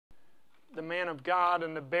man of God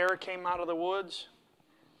and the bear came out of the woods?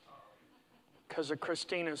 Because of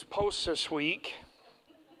Christina's post this week.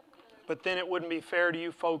 But then it wouldn't be fair to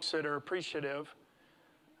you folks that are appreciative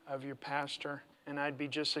of your pastor. And I'd be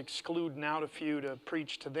just excluding out a few to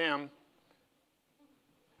preach to them.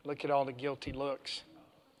 Look at all the guilty looks.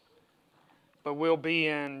 But we'll be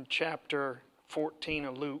in chapter 14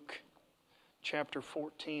 of Luke. Chapter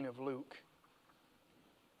 14 of Luke.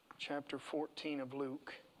 Chapter 14 of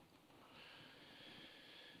Luke.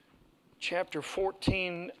 Chapter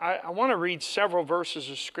 14, I want to read several verses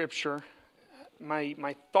of Scripture.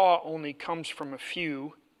 My thought only comes from a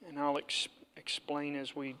few, and I'll explain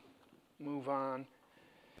as we move on.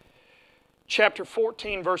 Chapter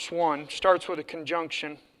 14, verse 1, starts with a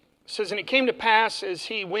conjunction. It says, "And it came to pass as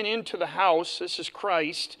he went into the house," this is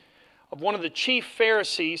Christ, "of one of the chief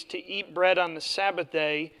Pharisees to eat bread on the Sabbath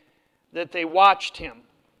day, that they watched him."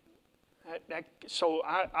 So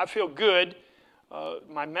I feel good.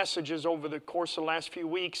 My messages over the course of the last few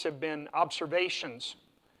weeks have been observations.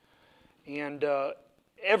 And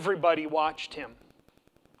everybody watched him.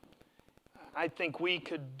 I think we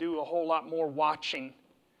could do a whole lot more watching.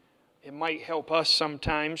 It might help us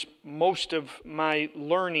sometimes. Most of my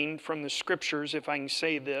learning from the Scriptures, if I can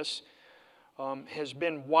say this, has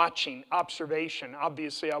been watching, observation.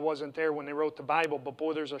 Obviously, I wasn't there when they wrote the Bible, but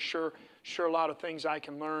boy, there's a sure a lot of things I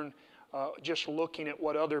can learn just looking at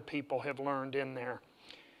what other people have learned in there.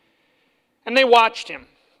 And they watched him.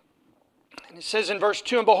 And it says in verse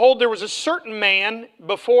 2, "And behold, there was a certain man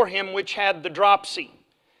before him which had the dropsy.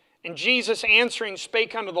 And Jesus answering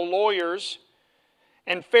spake unto the lawyers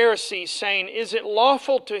and Pharisees, saying, Is it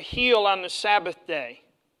lawful to heal on the Sabbath day?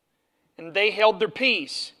 And they held their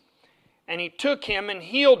peace. And he took him and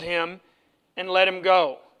healed him and let him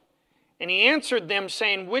go. And he answered them,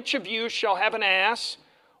 saying, Which of you shall have an ass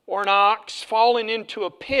or an ox falling into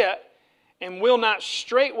a pit, and will not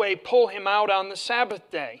straightway pull him out on the Sabbath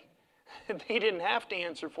day?" They didn't have to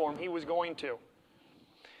answer for him. He was going to.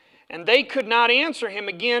 "And they could not answer him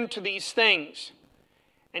again to these things.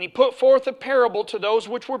 And he put forth a parable to those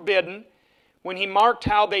which were bidden, when he marked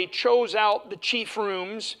how they chose out the chief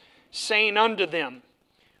rooms, saying unto them,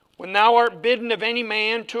 When thou art bidden of any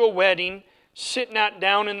man to a wedding, sit not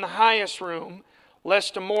down in the highest room,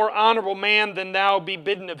 lest a more honorable man than thou be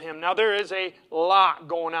bidden of him." Now there is a lot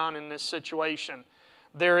going on in this situation.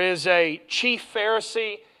 There is a chief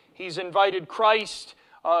Pharisee. He's invited Christ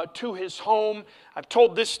to his home. I've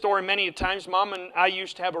told this story many times. Mom and I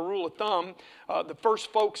used to have a rule of thumb. The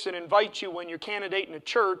first folks that invite you when you're candidating a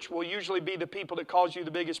church will usually be the people that cause you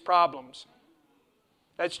the biggest problems.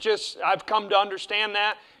 That's just, I've come to understand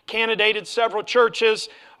that. Candidated several churches.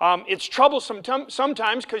 It's troublesome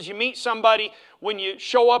sometimes because you meet somebody when you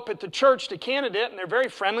show up at the church to candidate, and they're very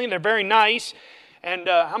friendly and they're very nice. And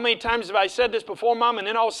how many times have I said this before, Mom? And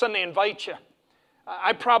then all of a sudden they invite you.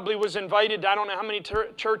 I probably was invited, I don't know how many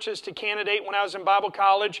churches to candidate when I was in Bible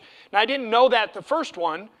college. Now, I didn't know that the first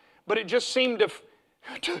one, but it just seemed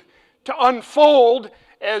to unfold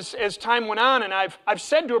as time went on. And I've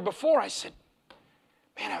said to her before, I said,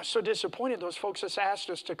 man, I was so disappointed those folks just asked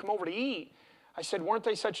us to come over to eat. I said, weren't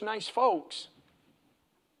they such nice folks?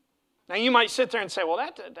 Now, you might sit there and say, well,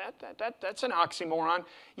 that's an oxymoron.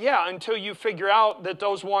 Yeah, until you figure out that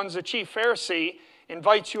those ones, the chief Pharisee,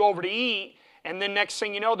 invites you over to eat, and then next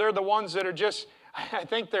thing you know, they're the ones that are just, I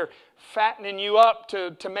think they're fattening you up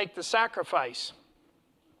to make the sacrifice.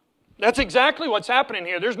 That's exactly what's happening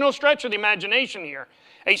here. There's no stretch of the imagination here.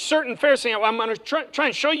 A certain Pharisee, I'm going to try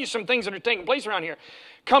and show you some things that are taking place around here,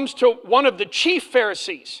 comes to one of the chief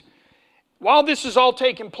Pharisees. While this is all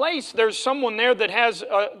taking place, there's someone there that has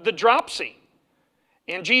the dropsy.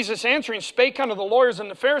 And Jesus answering spake unto the lawyers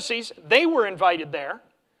and the Pharisees. They were invited there.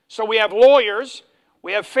 So we have lawyers,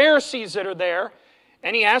 we have Pharisees that are there.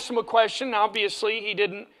 And he asked them a question. Obviously, he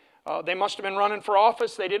didn't, they must have been running for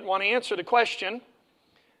office. They didn't want to answer the question.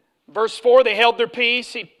 Verse 4, they held their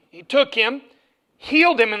peace. He took him,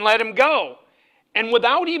 healed him, and let him go. And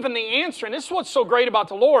without even the answer, and this is what's so great about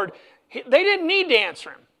the Lord, they didn't need to answer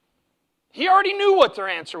him. He already knew what their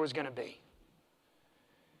answer was going to be.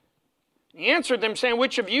 He answered them, saying,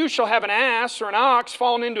 Which of you shall have an ass or an ox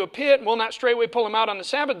fallen into a pit, and will not straightway pull him out on the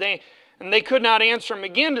Sabbath day? And they could not answer him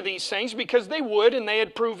again to these things, because they would, and they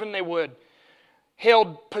had proven they would.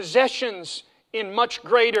 Held possessions in much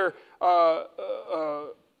greater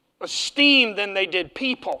esteem than they did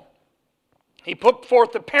people. He put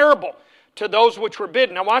forth the parable to those which were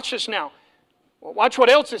bidden. Now watch this now. Watch what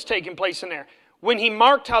else is taking place in there. When he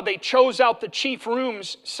marked how they chose out the chief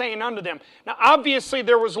rooms, saying unto them. Now obviously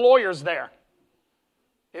there was lawyers there.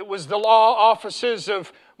 It was the law offices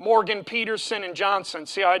of Morgan, Peterson, and Johnson.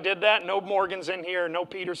 See how I did that? No Morgans in here, no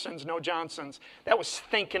Petersons, no Johnsons. That was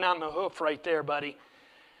thinking on the hoof right there, buddy.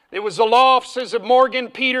 It was the law offices of Morgan,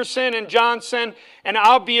 Peterson, and Johnson, and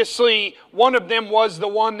obviously one of them was the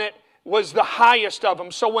one that was the highest of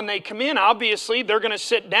them. So when they come in, obviously they're going to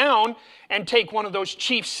sit down and take one of those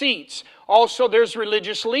chief seats. Also, there's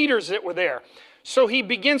religious leaders that were there. So he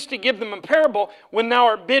begins to give them a parable. When thou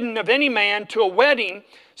art bidden of any man to a wedding,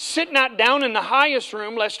 sit not down in the highest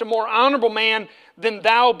room, lest a more honorable man than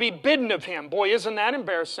thou be bidden of him. Boy, isn't that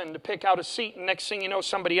embarrassing to pick out a seat, and next thing you know,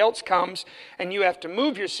 somebody else comes and you have to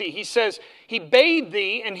move your seat. He says, he bade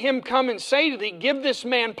thee, and him come and say to thee, give this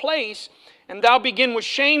man place, and thou begin with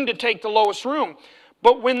shame to take the lowest room.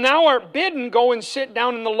 But when thou art bidden, go and sit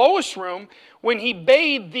down in the lowest room. When he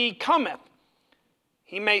bade thee cometh,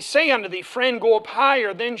 he may say unto thee, friend, go up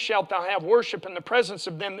higher, then shalt thou have worship in the presence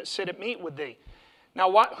of them that sit at meat with thee.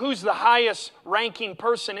 Now, who's the highest ranking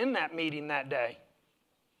person in that meeting that day?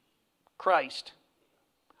 Christ.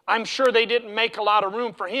 I'm sure they didn't make a lot of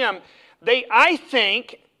room for him. I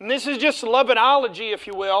think, and this is just Lovettology, if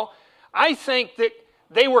you will, I think that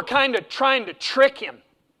they were kind of trying to trick him.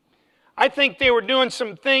 I think they were doing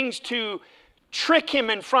some things to trick him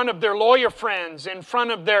in front of their lawyer friends, in front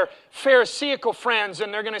of their Pharisaical friends,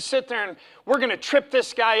 and they're going to sit there and we're going to trip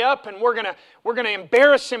this guy up, and we're going to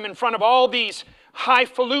embarrass him in front of all these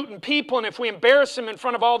highfalutin people, and if we embarrass him in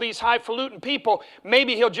front of all these highfalutin people,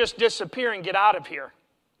 maybe he'll just disappear and get out of here.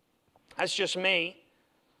 That's just me.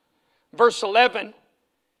 Verse 11,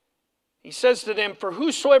 he says to them, for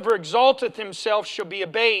whosoever exalteth himself shall be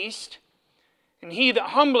abased, and he that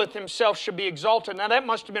humbleth himself shall be exalted. Now that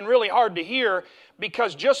must have been really hard to hear,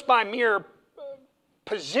 because just by mere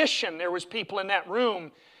position, there was people in that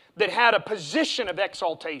room that had a position of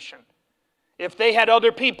exaltation. If they had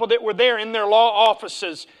other people that were there in their law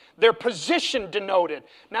offices, their position denoted.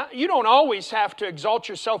 Now, you don't always have to exalt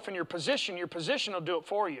yourself in your position. Your position will do it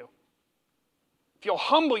for you. If you'll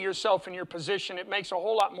humble yourself in your position, it makes a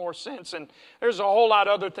whole lot more sense. And there's a whole lot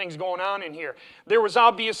of other things going on in here. There was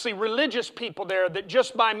obviously religious people there that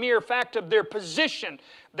just by mere fact of their position,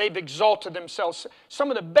 they've exalted themselves.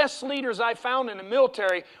 Some of the best leaders I found in the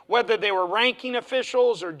military, whether they were ranking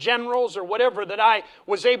officials or generals or whatever that I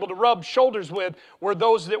was able to rub shoulders with, were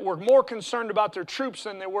those that were more concerned about their troops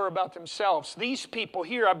than they were about themselves. These people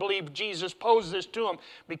here, I believe Jesus posed this to them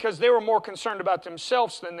because they were more concerned about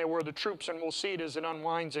themselves than they were the troops, and we'll see it as it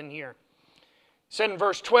unwinds in here. It said in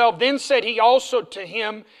verse 12, then said he also to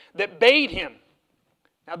him that bade him.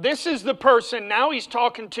 Now this is the person now he's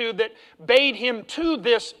talking to that bade him to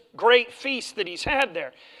this great feast that he's had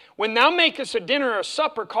there. When thou makest a dinner or a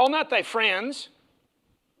supper, call not thy friends,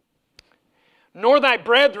 nor thy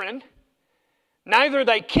brethren, neither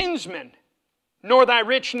thy kinsmen, nor thy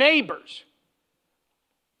rich neighbors,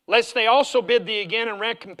 lest they also bid thee again, and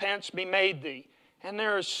recompense be made thee. And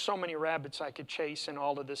there are so many rabbits I could chase in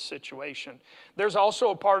all of this situation. There's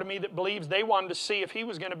also a part of me that believes they wanted to see if he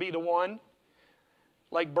was going to be the one,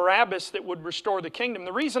 like Barabbas, that would restore the kingdom.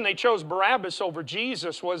 The reason they chose Barabbas over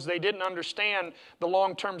Jesus was they didn't understand the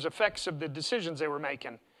long-term effects of the decisions they were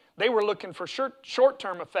making. They were looking for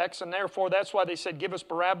short-term effects, and therefore that's why they said, give us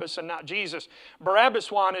Barabbas and not Jesus.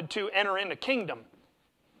 Barabbas wanted to enter into kingdom.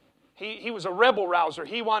 He was a rebel rouser.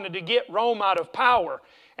 He wanted to get Rome out of power.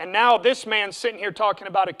 And now this man's sitting here talking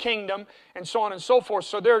about a kingdom and so on and so forth.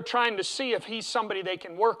 So they're trying to see if he's somebody they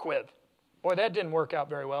can work with. Boy, that didn't work out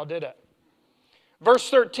very well, did it? Verse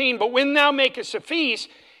 13, but when thou makest a feast,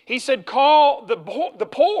 he said, call the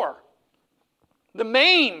poor, the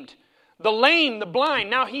maimed, the lame, the blind.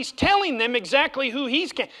 Now he's telling them exactly who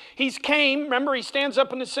he's came. Remember, he stands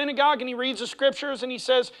up in the synagogue and he reads the scriptures and he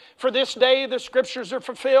says, for this day the scriptures are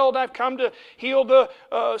fulfilled. I've come to heal the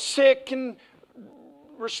sick and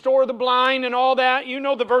restore the blind and all that. You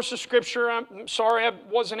know the verse of scripture. I'm sorry I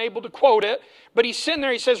wasn't able to quote it. But he's sitting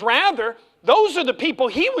there, he says, rather, those are the people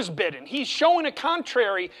he was bidden. He's showing a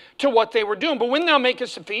contrary to what they were doing. But when thou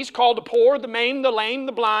makest a feast, call the poor, the maimed, the lame,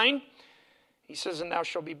 the blind, he says, and thou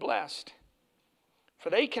shalt be blessed. For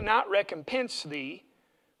they cannot recompense thee,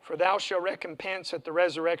 for thou shalt recompense at the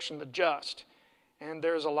resurrection of the just. And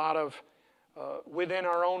there's a lot of, within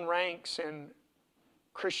our own ranks in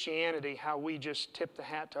Christianity, how we just tip the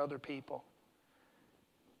hat to other people.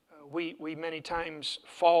 We many times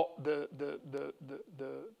fault the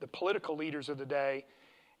political leaders of the day.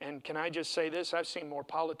 And can I just say this? I've seen more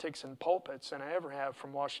politics in pulpits than I ever have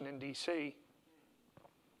from Washington, D.C.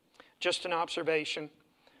 Just an observation.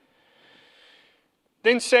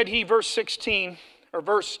 Then said he, verse 16, or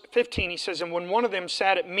verse 15, he says, and when one of them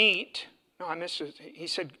sat at meat, no, I missed it. He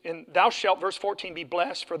said, and thou shalt, verse 14, be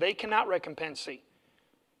blessed, for they cannot recompense thee.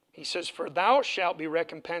 He says, "For thou shalt be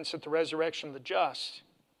recompensed at the resurrection of the just."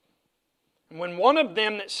 And when one of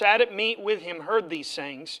them that sat at meat with him heard these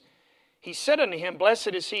things, he said unto him, "Blessed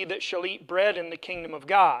is he that shall eat bread in the kingdom of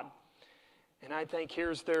God." And I think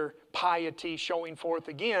here's their piety showing forth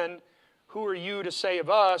again. Who are you to say of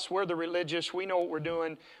us? We're the religious. We know what we're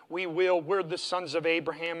doing. We're the sons of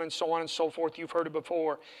Abraham, and so on and so forth. You've heard it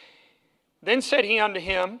before. Then said he unto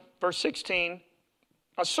him, verse 16,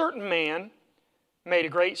 "A certain man made a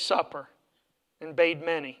great supper, and bade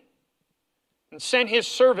many, and sent his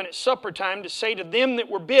servant at supper time to say to them that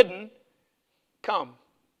were bidden, Come,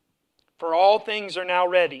 for all things are now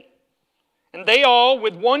ready. And they all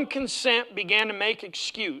with one consent began to make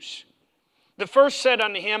excuse. The first said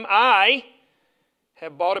unto him, I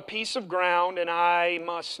have bought a piece of ground, and I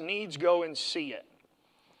must needs go and see it.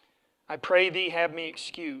 I pray thee, have me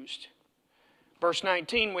excused." Verse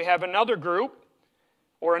 19, we have another group,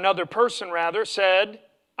 or another person rather, said,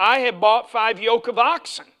 "I have bought 5 yoke of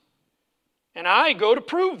oxen, and I go to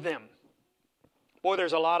prove them." Boy,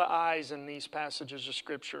 there's a lot of I's in these passages of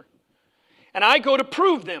Scripture. "And I go to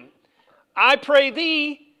prove them. I pray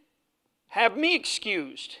thee, have me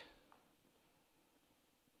excused."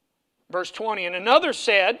 Verse 20, and another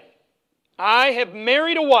said, "I have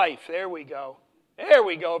married a wife." There we go. There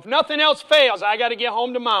we go. If nothing else fails, I got to get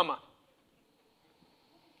home to mama.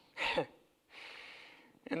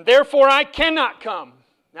 "And therefore I cannot come."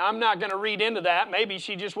 Now, I'm not going to read into that. Maybe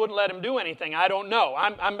she just wouldn't let him do anything. I don't know.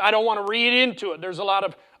 I don't want to read into it. There's a lot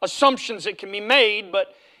of assumptions that can be made,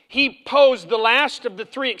 but he posed the last of the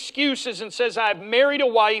 3 excuses and says, "I've married a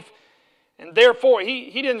wife," and therefore,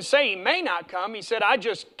 he didn't say he may not come. He said, "I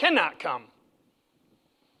just cannot come."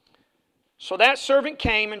 So that servant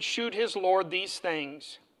came and shewed his Lord these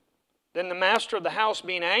things. Then the master of the house,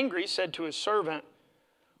 being angry, said to his servant,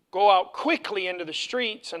 "Go out quickly into the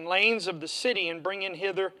streets and lanes of the city and bring in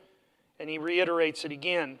hither," and he reiterates it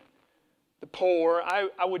again, "the poor."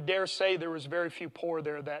 I would dare say there was very few poor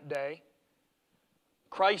there that day.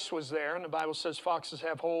 Christ was there, and the Bible says foxes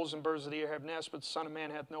have holes and birds of the air have nests, but the Son of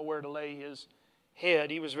Man hath nowhere to lay his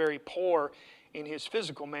head. He was very poor in his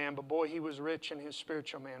physical man, but boy, he was rich in his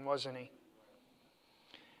spiritual man, wasn't he?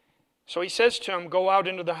 So he says to him, go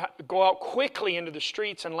out quickly into the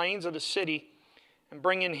streets and lanes of the city, and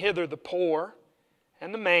bring in hither the poor,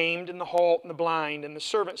 and the maimed, and the halt, and the blind. And the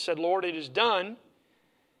servant said, "Lord, it is done,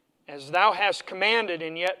 as thou hast commanded,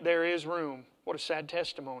 and yet there is room." What a sad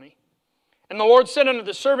testimony. And the Lord said unto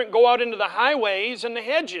the servant, "Go out into the highways and the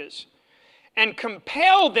hedges, and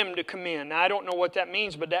compel them to come in." Now, I don't know what that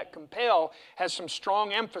means, but that compel has some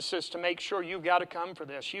strong emphasis to make sure you've got to come for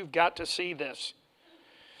this. You've got to see this.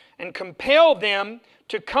 "And compel them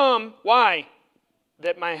to come." Why?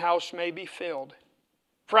 "That my house may be filled.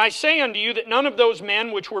 For I say unto you that none of those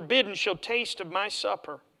men which were bidden shall taste of my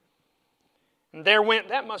supper." And there went,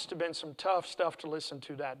 that must have been some tough stuff to listen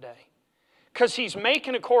to that day. Because he's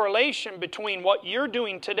making a correlation between what you're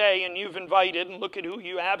doing today and you've invited, and look at who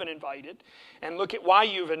you haven't invited, and look at why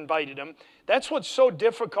you've invited them. That's what's so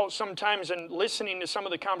difficult sometimes in listening to some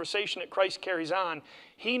of the conversation that Christ carries on.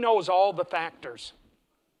 He knows all the factors.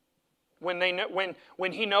 When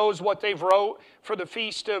he knows what they've wrote for the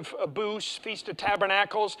Feast of Booths, Feast of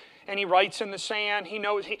Tabernacles, and he writes in the sand, he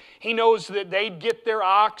knows that they'd get their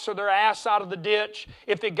ox or their ass out of the ditch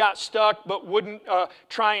if it got stuck, but wouldn't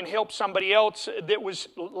try and help somebody else that was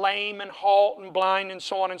lame and halt and blind and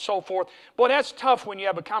so on and so forth. Boy, that's tough when you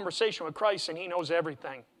have a conversation with Christ and he knows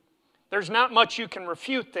everything. There's not much you can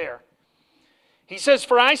refute there. He says,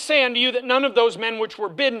 "For I say unto you that none of those men which were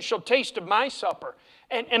bidden shall taste of my supper."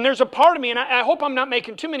 And there's a part of me, and I hope I'm not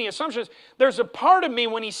making too many assumptions, there's a part of me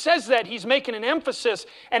when he says that, he's making an emphasis,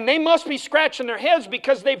 and they must be scratching their heads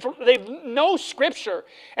because they know Scripture,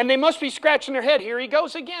 and they must be scratching their head. Here he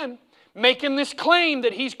goes again, making this claim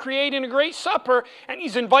that he's creating a great supper, and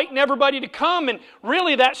he's inviting everybody to come, and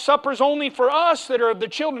really that supper's only for us that are the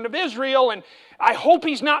children of Israel, and I hope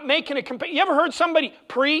he's not making a comparison. You ever heard somebody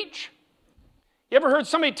preach? You ever heard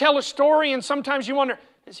somebody tell a story, and sometimes you wonder,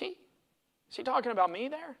 Is he talking about me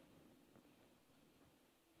there?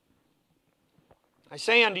 "I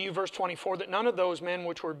say unto you," verse 24, "that none of those men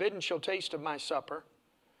which were bidden shall taste of my supper."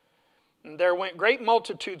 And there went great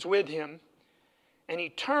multitudes with him, and he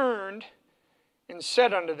turned and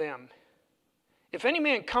said unto them, "If any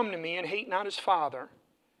man come to me and hate not his father,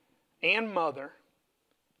 and mother,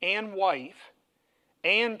 and wife,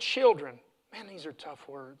 and children," man, these are tough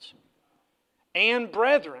words, "and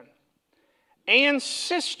brethren, and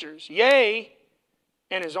sisters, yea,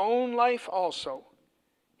 and his own life also,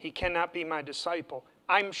 he cannot be my disciple."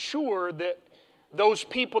 I'm sure that Those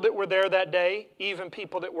people that were there that day, even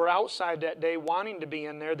people that were outside that day wanting to be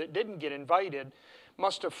in there that didn't get invited,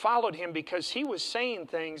 must have followed him because he was saying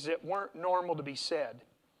things that weren't normal to be said.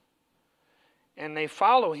 And they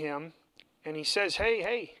follow him, and he says,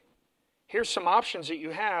 hey, here's some options that you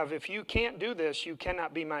have. If you can't do this, you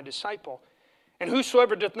cannot be my disciple. And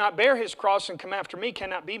whosoever doth not bear his cross and come after me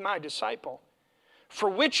cannot be my disciple. For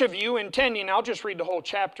which of you intending, I'll just read the whole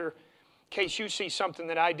chapter in case you see something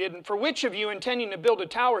that I didn't. For which of you intending to build a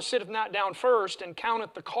tower sitteth not down first and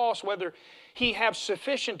counteth the cost, whether he have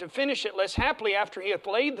sufficient to finish it, lest haply after he hath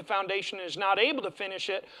laid the foundation and is not able to finish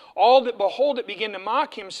it, all that behold it begin to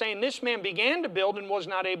mock him, saying, This man began to build and was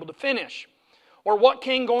not able to finish. Or what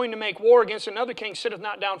king going to make war against another king sitteth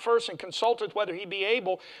not down first and consulteth whether he be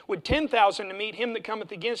able with 10,000 to meet him that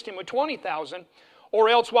cometh against him with 20,000? Or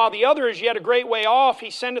else while the other is yet a great way off, he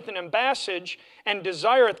sendeth an ambassage and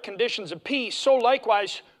desireth conditions of peace. So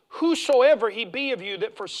likewise, whosoever he be of you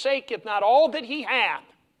that forsaketh not all that he hath,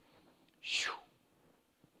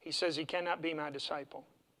 he says he cannot be my disciple.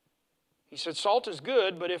 He said, salt is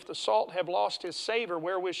good, but if the salt have lost his savor,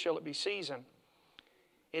 wherewith shall it be seasoned?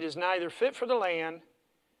 It is neither fit for the land,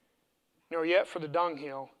 nor yet for the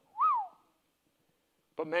dunghill,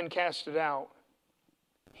 but men cast it out.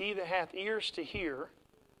 He that hath ears to hear,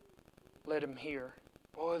 let him hear.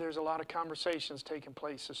 Boy, there's a lot of conversations taking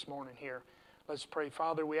place this morning here. Let's pray.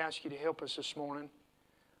 Father, we ask you to help us this morning.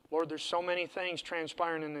 Lord, there's so many things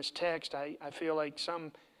transpiring in this text. I feel like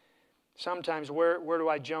sometimes where do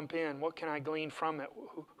I jump in? What can I glean from it?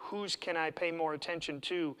 Whose can I pay more attention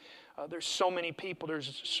to? There's so many people.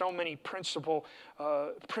 There's so many principles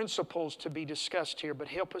to be discussed here. But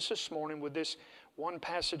help us this morning with this one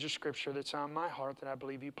passage of Scripture that's on my heart that I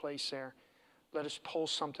believe you place there. Let us pull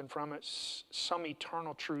something from it, some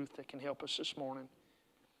eternal truth that can help us this morning.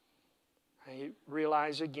 I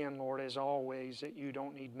realize again, Lord, as always, that you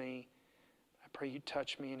don't need me. I pray you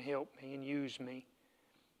touch me and help me and use me.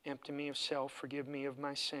 Empty me of self. Forgive me of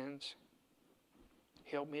my sins.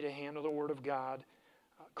 Help me to handle the Word of God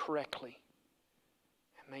correctly.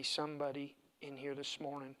 And may somebody in here this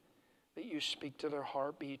morning that you speak to their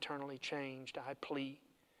heart be eternally changed. I plead.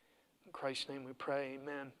 In Christ's name we pray.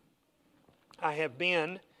 Amen. I have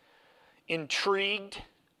been intrigued,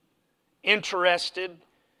 interested,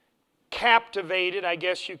 captivated, I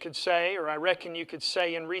guess you could say, or I reckon you could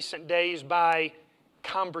say in recent days by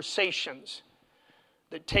conversations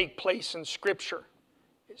that take place in Scripture.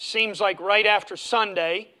 It seems like right after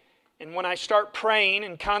Sunday, and when I start praying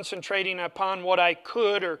and concentrating upon what I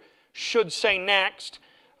could or should say next,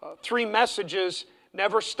 3 messages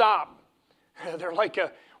never stop. They're like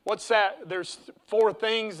what's that? There's 4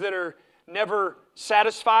 things that are never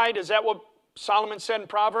satisfied. Is that what Solomon said in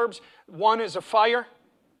Proverbs? 1 is a fire.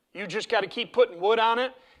 You just got to keep putting wood on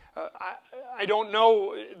it. I don't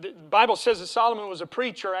know. The Bible says that Solomon was a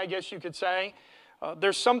preacher, I guess you could say.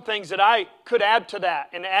 There's some things that I could add to that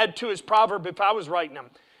and add to his proverb if I was writing them.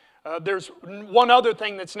 There's one other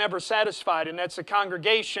thing that's never satisfied, and that's the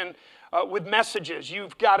congregation with messages.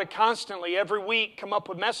 You've got to constantly, every week, come up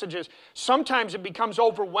with messages. Sometimes it becomes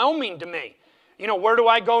overwhelming to me. You know, where do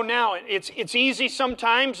I go now? It's easy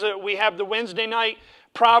sometimes. We have the Wednesday night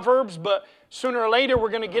Proverbs, but sooner or later we're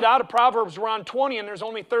going to get out of Proverbs. We're on 20 and there's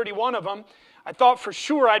only 31 of them. I thought for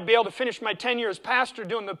sure I'd be able to finish my 10 years pastor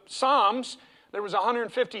doing the Psalms. There was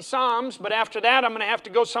 150 Psalms, but after that I'm going to have to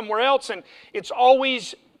go somewhere else, and it's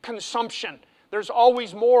always consumption. There's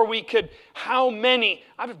always more we could, how many?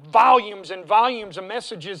 I have volumes and volumes of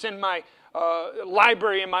messages in my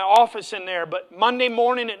library, in my office in there, but Monday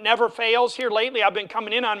morning it never fails. Here lately I've been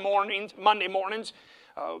coming in on Monday mornings.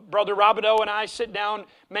 Brother Robideau and I sit down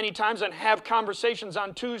many times and have conversations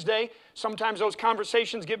on Tuesday. Sometimes those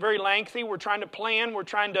conversations get very lengthy. We're trying to plan. We're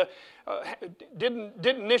trying to, didn't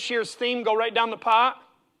this year's theme go right down the pot?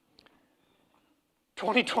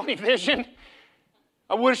 2020 vision.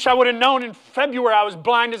 I wish I would have known in February I was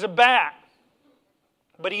blind as a bat.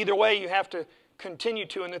 But either way, you have to continue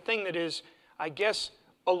to. And the thing that is, I guess,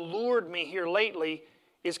 allured me here lately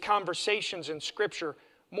is conversations in Scripture.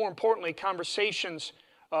 More importantly, conversations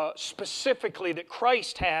specifically that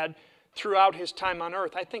Christ had throughout His time on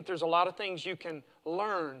earth. I think there's a lot of things you can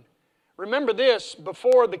learn. Remember this,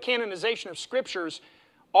 before the canonization of Scriptures,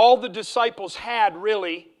 all the disciples had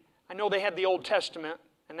really, I know they had the Old Testament,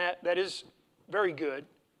 and that is very good,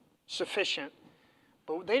 sufficient,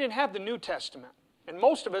 but they didn't have the New Testament. And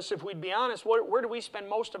most of us, if we'd be honest, where do we spend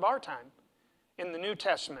most of our time? In the New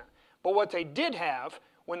Testament. But what they did have,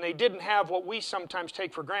 when they didn't have what we sometimes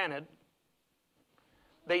take for granted,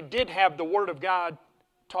 they did have the Word of God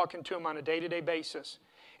talking to them on a day-to-day basis.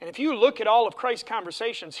 And if you look at all of Christ's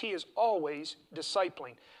conversations, He is always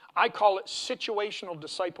discipling. I call it situational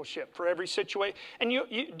discipleship for every situation. And you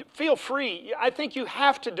feel free. I think you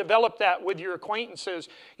have to develop that with your acquaintances,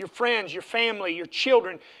 your friends, your family, your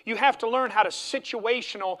children. You have to learn how to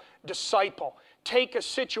situational disciple. Take a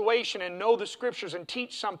situation and know the Scriptures and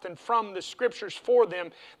teach something from the Scriptures for them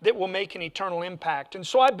that will make an eternal impact. And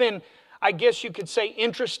so I've been, I guess you could say,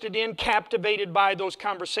 interested in, captivated by those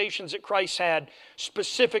conversations that Christ had,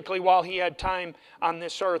 specifically while He had time on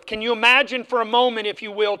this earth. Can you imagine for a moment, if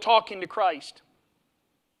you will, talking to Christ?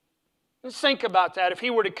 Let's think about that. If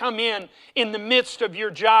He were to come in the midst of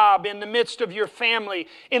your job, in the midst of your family,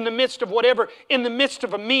 in the midst of whatever, in the midst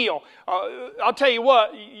of a meal. I'll tell you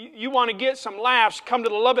what, you want to get some laughs, come to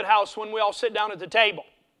the Lovett house when we all sit down at the table.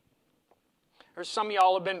 There's some of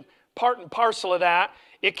y'all have been part and parcel of that.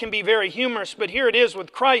 It can be very humorous, but here it is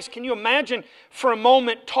with Christ. Can you imagine for a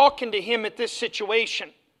moment talking to Him at this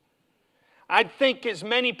situation? I think as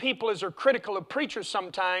many people as are critical of preachers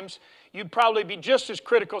sometimes, you'd probably be just as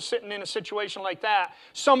critical sitting in a situation like that.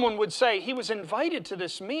 Someone would say, he was invited to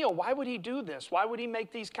this meal. Why would he do this? Why would he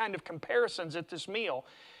make these kind of comparisons at this meal?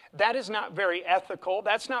 That is not very ethical.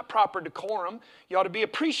 That's not proper decorum. You ought to be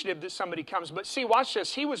appreciative that somebody comes. But see, watch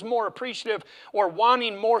this. He was more appreciative or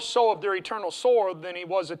wanting more so of their eternal soul than he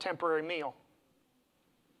was a temporary meal.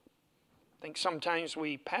 I think sometimes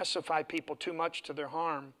we pacify people too much to their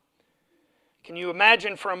harm. Can you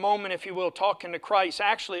imagine for a moment, if you will, talking to Christ?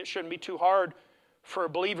 Actually, it shouldn't be too hard for a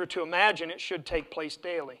believer to imagine. It should take place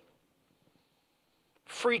daily.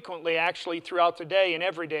 Frequently, actually, throughout the day and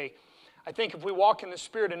every day. I think if we walk in the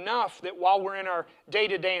Spirit enough that while we're in our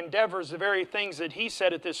day-to-day endeavors, the very things that He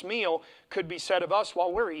said at this meal could be said of us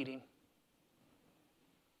while we're eating.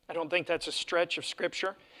 I don't think that's a stretch of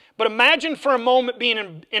Scripture. But imagine for a moment being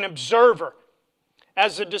an observer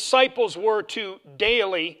as the disciples were to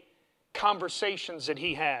daily conversations that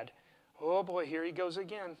He had. Oh boy, here he goes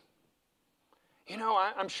again. You know,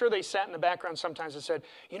 I'm sure they sat in the background sometimes and said,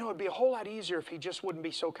 you know, it'd be a whole lot easier if He just wouldn't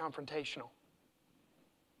be so confrontational.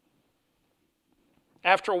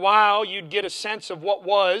 After a while, you'd get a sense of what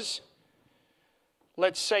was,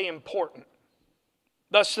 let's say, important.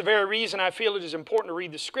 Thus, the very reason I feel it is important to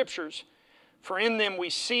read the Scriptures, for in them we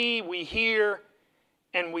see, we hear,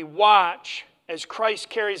 and we watch, as Christ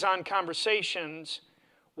carries on conversations,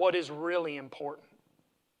 what is really important.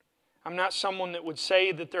 I'm not someone that would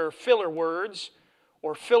say that there are filler words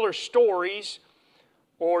or filler stories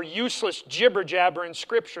or useless jibber-jabber in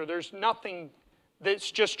Scripture. There's nothing that's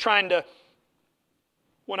just trying to...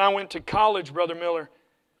 When I went to college, Brother Miller,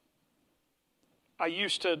 I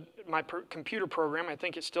used to, my computer program, I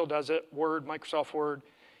think it still does it, Word, Microsoft Word,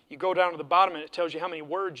 you go down to the bottom and it tells you how many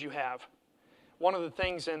words you have. One of the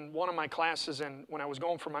things in one of my classes, when I was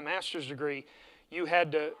going for my master's degree, you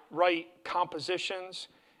had to write compositions,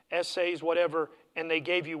 essays, whatever, and they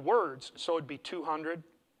gave you words. So it'd be 200,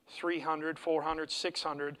 300, 400,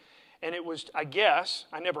 600. And it was, I guess,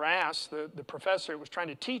 I never asked the professor, it was trying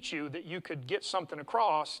to teach you that you could get something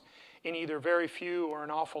across in either very few or an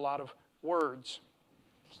awful lot of words.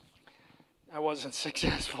 I wasn't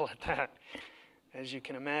successful at that, as you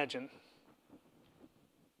can imagine.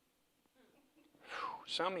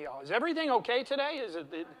 Some of y'all, is everything okay today? Is it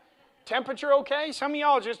the temperature okay? Some of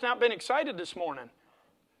y'all have just not been excited this morning.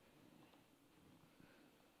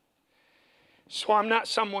 So I'm not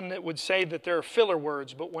someone that would say that there are filler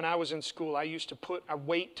words, but when I was in school, I used to I'd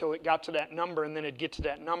wait till it got to that number, and then it'd get to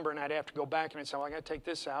that number, and I'd have to go back and I'd say, well, I got to take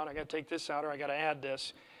this out, I got to take this out, or I got to add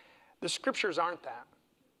this. The Scriptures aren't that.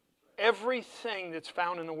 Everything that's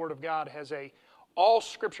found in the Word of God has all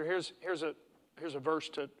Scripture, here's a verse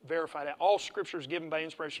to verify that. All Scripture is given by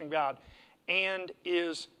inspiration of God and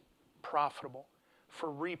is profitable for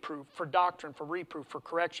reproof, for doctrine, for reproof, for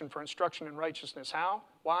correction, for instruction in righteousness. How?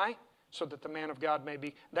 Why? So that the man of God may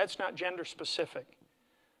be, that's not gender specific,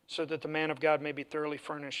 so that the man of God may be thoroughly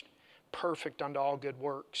furnished, perfect unto all good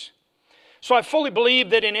works. So I fully believe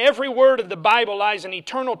that in every word of the Bible lies an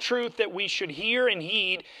eternal truth that we should hear and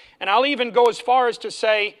heed, and I'll even go as far as to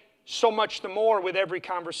say, so much the more with every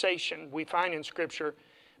conversation we find in Scripture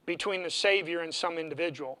between the Savior and some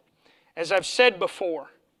individual. As I've said before,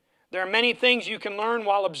 there are many things you can learn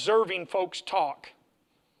while observing folks talk.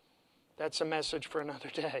 That's a message for another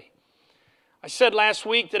day. I said last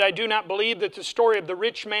week that I do not believe that the story of the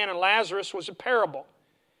rich man and Lazarus was a parable,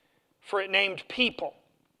 for it named people.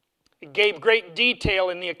 It gave great detail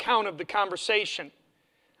in the account of the conversation.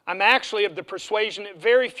 I'm actually of the persuasion that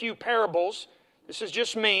very few parables, this is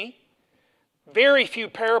just me, very few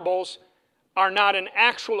parables are not an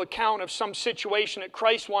actual account of some situation that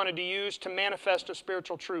Christ wanted to use to manifest a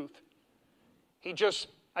spiritual truth. He just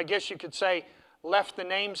I guess you could say, left the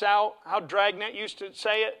names out. How Dragnet used to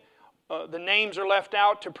say it, the names are left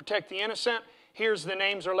out to protect the innocent. Here's the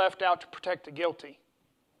names are left out to protect the guilty.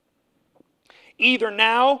 Either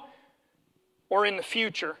now or in the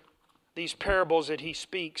future, these parables that he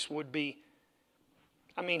speaks would be,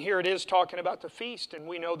 I mean, here it is talking about the feast, and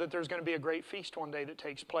we know that there's going to be a great feast one day that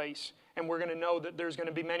takes place. And we're going to know that there's going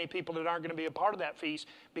to be many people that aren't going to be a part of that feast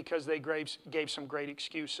because they gave some great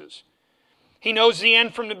excuses. He knows the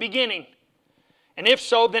end from the beginning. And if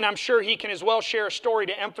so, then I'm sure he can as well share a story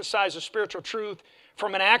to emphasize a spiritual truth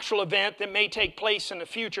from an actual event that may take place in the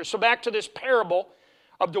future. So back to this parable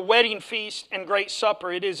of the wedding feast and great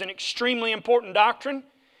supper. It is an extremely important doctrine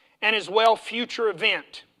and as well future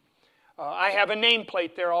event. I have a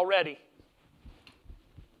nameplate there already.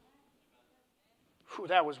 Whew,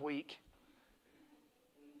 that was weak.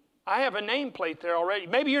 I have a nameplate there already.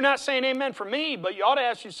 Maybe you're not saying amen for me, but you ought to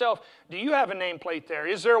ask yourself, do you have a nameplate there?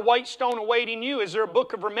 Is there a white stone awaiting you? Is there a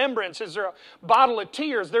book of remembrance? Is there a bottle of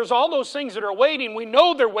tears? There's all those things that are waiting. We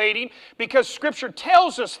know they're waiting because Scripture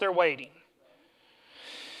tells us they're waiting.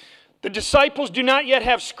 The disciples do not yet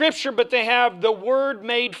have Scripture, but they have the Word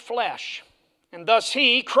made flesh. And thus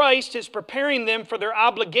He, Christ, is preparing them for their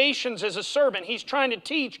obligations as a servant. He's trying to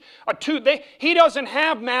teach. He doesn't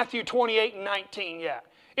have Matthew 28 and 19 yet.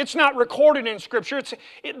 It's not recorded in Scripture.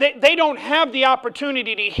 They don't have the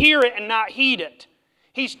opportunity to hear it and not heed it.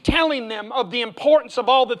 He's telling them of the importance of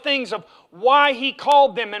all the things of why He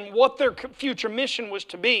called them and what their future mission was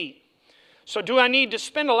to be. So do I need to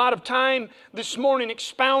spend a lot of time this morning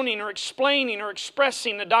expounding or explaining or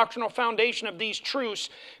expressing the doctrinal foundation of these truths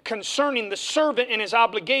concerning the servant and his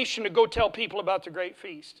obligation to go tell people about the great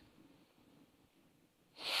feast?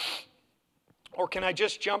 Or can I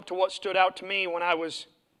just jump to what stood out to me when I was,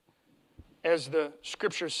 as the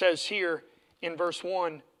Scripture says here in verse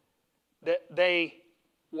 1, that they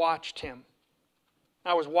watched Him.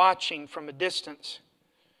 I was watching from a distance.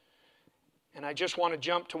 And I just want to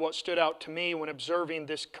jump to what stood out to me when observing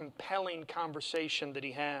this compelling conversation that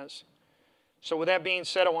He has. So with that being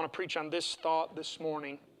said, I want to preach on this thought this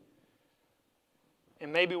morning.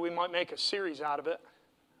 And maybe we might make a series out of it.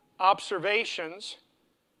 Observations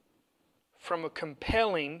from a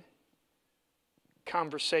compelling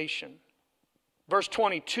conversation. Verse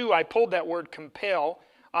 22, I pulled that word compel.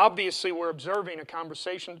 Obviously, we're observing a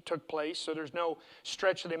conversation that took place, so there's no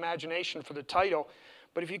stretch of the imagination for the title.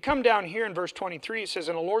 But if you come down here in verse 23, it says,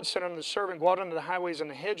 And the Lord said unto the servant, Go out unto the highways and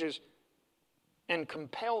the hedges, and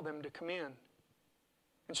compel them to come in.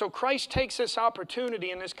 And so Christ takes this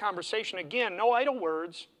opportunity in this conversation. Again, no idle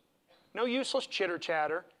words, no useless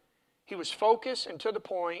chitter-chatter. He was focused and to the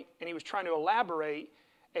point, and He was trying to elaborate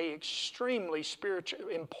an extremely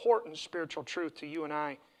important spiritual truth to you and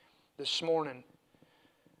I this morning.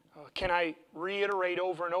 Can I reiterate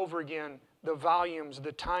over and over again the volumes,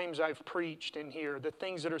 the times I've preached in here, the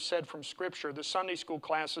things that are said from Scripture, the Sunday school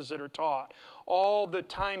classes that are taught, all the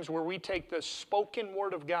times where we take the spoken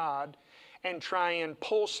Word of God and try and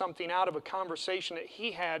pull something out of a conversation that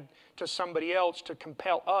He had to somebody else to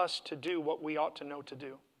compel us to do what we ought to know to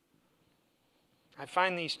do. I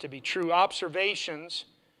find these to be true observations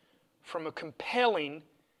from a compelling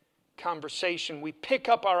conversation. We pick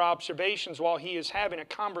up our observations while He is having a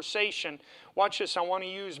conversation. Watch this. I want to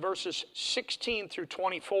use verses 16 through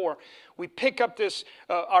 24. We pick up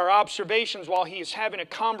our observations while He is having a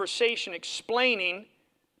conversation explaining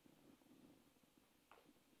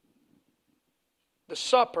the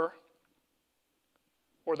supper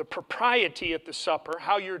or the propriety at the supper,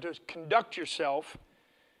 how you're to conduct yourself,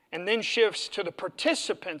 and then shifts to the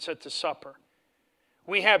participants at the supper.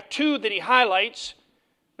 We have two that He highlights.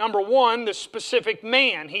 Number one, the specific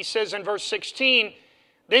man. He says in verse 16,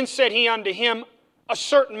 Then said He unto him, a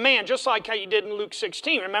certain man, just like how He did in Luke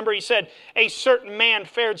 16. Remember, He said, a certain man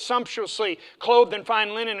fared sumptuously, clothed in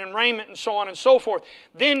fine linen and raiment, and so on and so forth.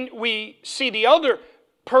 Then we see the other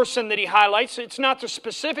person that He highlights. It's not the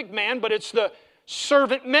specific man, but it's the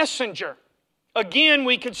servant messenger. Again,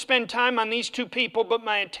 we could spend time on these two people, but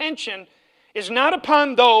my attention is not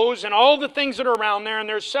upon those and all the things that are around there, and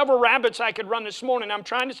there's several rabbits I could run this morning. I'm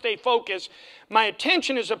trying to stay focused. My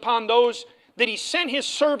attention is upon those that He sent His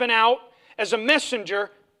servant out as a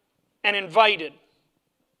messenger and invited.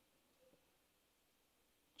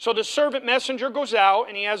 So the servant messenger goes out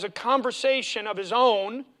and he has a conversation of his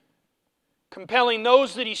own, compelling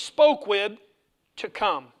those that he spoke with to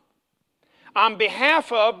come on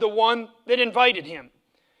behalf of the one that invited him.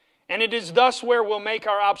 And it is thus where we'll make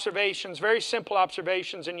our observations, very simple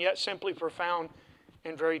observations, and yet simply profound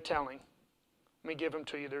and very telling. Let me give them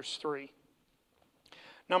to you. There's three.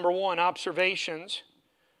 Number one, observations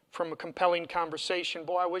from a compelling conversation.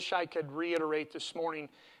 Boy, I wish I could reiterate this morning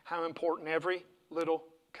how important every little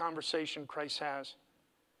conversation Christ has.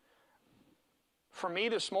 For me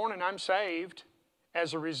this morning, I'm saved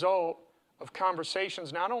as a result of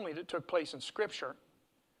conversations not only that took place in Scripture,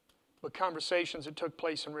 but conversations that took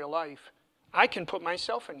place in real life. I can put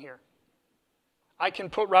myself in here. I can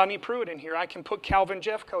put Rodney Pruitt in here. I can put Calvin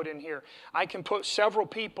Jeffcoat in here. I can put several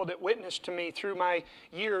people that witnessed to me through my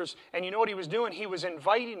years. And you know what he was doing? He was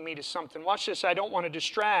inviting me to something. Watch this. I don't want to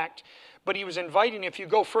distract. But he was inviting, if you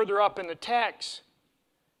go further up in the text,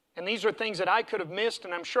 and these are things that I could have missed,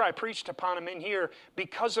 and I'm sure I preached upon them in here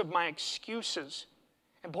because of my excuses.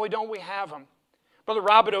 And boy, don't we have them. Brother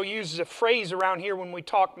Robideau uses a phrase around here when we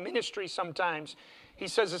talk ministry sometimes. He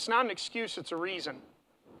says it's not an excuse, it's a reason.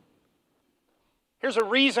 Here's a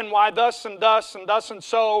reason why thus and thus and thus and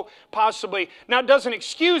so possibly. Now it doesn't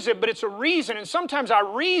excuse it, but it's a reason. And sometimes our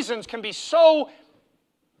reasons can be so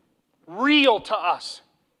real to us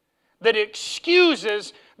that it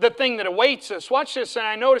excuses the thing that awaits us. Watch this, and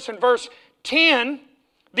I notice in verse 10,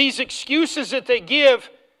 these excuses that they give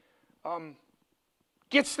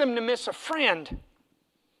gets them to miss a friend.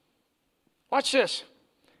 Watch this.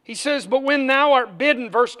 He says, but when thou art bidden,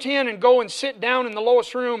 verse 10, and go and sit down in the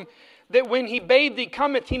lowest room, that when he bade thee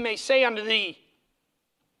cometh, he may say unto thee,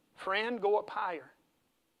 friend, go up higher.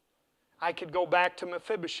 I could go back to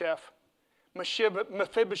Mephibosheth.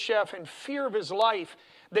 Mephibosheth, in fear of his life,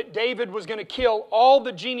 that David was going to kill all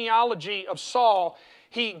the genealogy of Saul,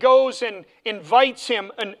 he goes and invites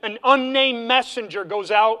him. An unnamed messenger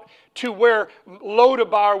goes out to where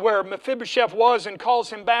Lodabar, where Mephibosheth was, and calls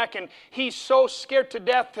him back. And he's so scared to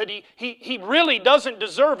death that he really doesn't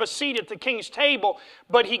deserve a seat at the king's table,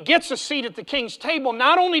 but he gets a seat at the king's table.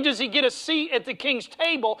 Not only does he get a seat at the king's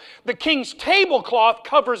tablecloth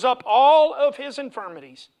covers up all of his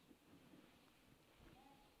infirmities.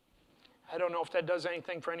 I don't know if that does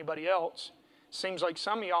anything for anybody else. Seems like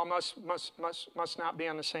some of y'all must not be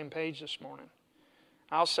on the same page this morning.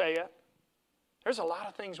 I'll say it. There's a lot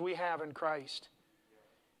of things we have in Christ.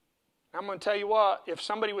 I'm going to tell you what, if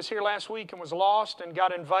somebody was here last week and was lost and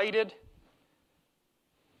got invited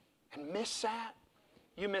and missed that,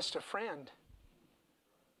 you missed a friend.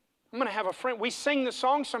 I'm going to have a friend. We sing the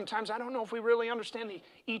song sometimes. I don't know if we really understand the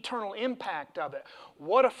eternal impact of it.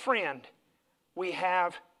 What a friend we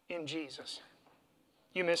have in Jesus.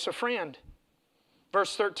 You miss a friend.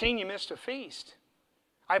 Verse 13, you missed a feast.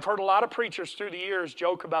 I've heard a lot of preachers through the years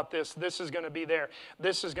joke about this. This is going to be there.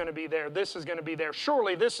 This is going to be there. This is going to be there.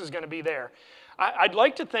 Surely this is going to be there. I'd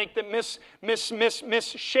like to think that Miss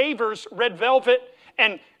Shaver's red velvet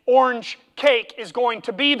and orange cake is going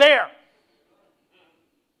to be there.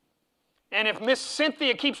 And if Miss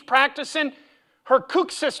Cynthia keeps practicing, her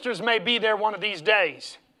Cook sisters may be there one of these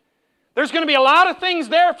days. There's going to be a lot of things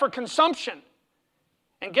there for consumption.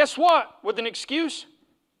 And guess what? With an excuse,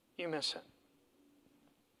 you miss it.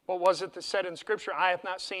 What was it that said in Scripture? Eye hath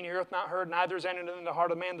not seen, ear hath not heard, neither has entered into the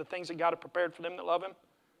heart of man the things that God hath prepared for them that love Him.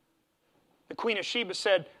 The Queen of Sheba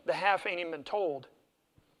said, the half ain't even been told.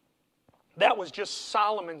 That was just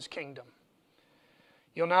Solomon's kingdom.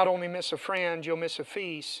 You'll not only miss a friend, you'll miss a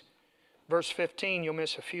feast. Verse 15, you'll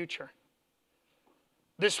miss a future.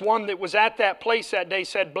 This one that was at that place that day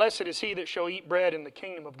said, blessed is he that shall eat bread in the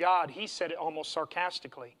kingdom of God. He said it almost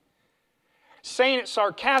sarcastically. Saying it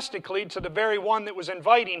sarcastically to the very one that was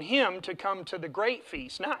inviting him to come to the great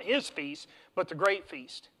feast. Not his feast, but the great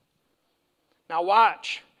feast. Now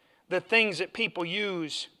watch the things that people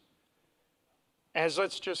use as,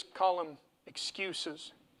 let's just call them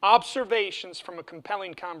excuses. Observations from a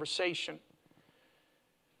compelling conversation.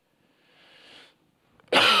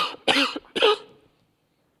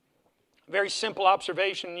 Very simple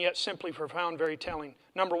observation, yet simply profound, very telling.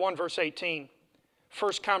 Number 1, verse 18.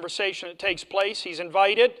 First conversation that takes place, he's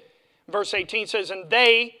invited. Verse 18 says, and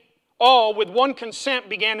they all with one consent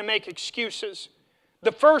began to make excuses.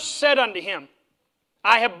 The first said unto him,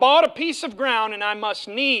 I have bought a piece of ground, and I must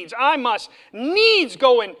needs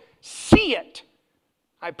go and see it.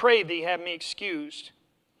 I pray thee, have me excused.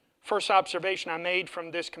 First observation I made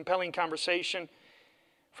from this compelling conversation,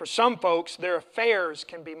 for some folks, their affairs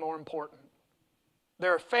can be more important.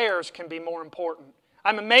 Their affairs can be more important.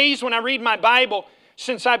 I'm amazed when I read my Bible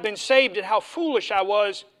since I've been saved at how foolish I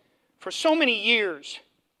was for so many years,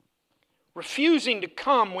 refusing to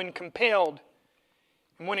come when compelled.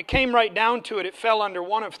 And when it came right down to it, it fell under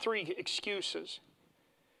one of 3 excuses.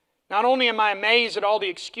 Not only am I amazed at all the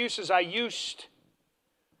excuses I used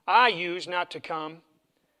not to come,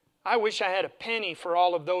 I wish I had a penny for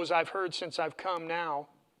all of those I've heard since I've come now,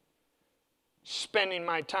 spending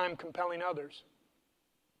my time compelling others.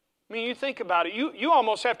 I mean, you think about it. You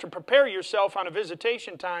almost have to prepare yourself on a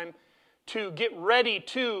visitation time to get ready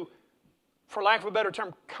to, for lack of a better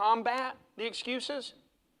term, combat the excuses.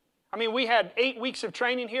 I mean, we had 8 weeks of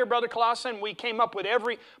training here, Brother Clausen. We came up with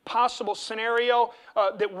every possible scenario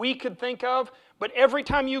that we could think of. But every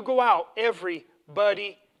time you go out,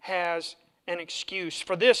 everybody has an excuse.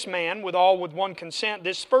 For this man, with one consent,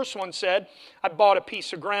 this first one said, I bought a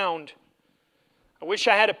piece of ground. I wish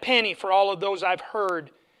I had a penny for all of those I've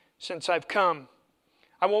heard since I've come.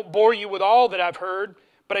 I won't bore you with all that I've heard,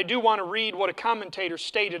 but I do want to read what a commentator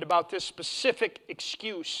stated about this specific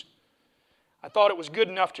excuse. I thought it was good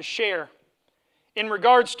enough to share. In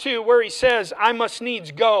regards to where he says, I must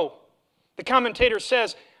needs go, the commentator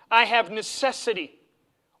says, I have necessity,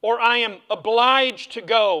 or I am obliged to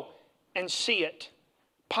go and see it,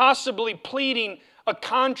 possibly pleading a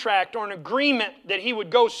contract or an agreement that he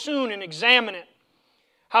would go soon and examine it.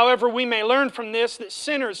 However, we may learn from this that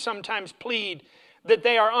sinners sometimes plead that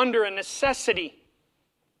they are under a necessity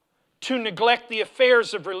to neglect the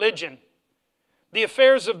affairs of religion. The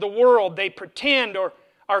affairs of the world they pretend or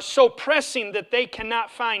are so pressing that they cannot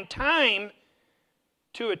find time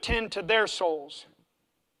to attend to their souls.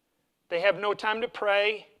 They have no time to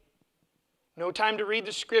pray, no time to read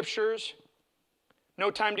the Scriptures,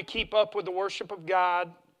 no time to keep up with the worship of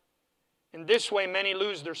God. In this way, many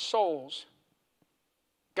lose their souls.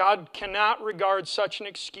 God cannot regard such an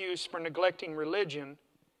excuse for neglecting religion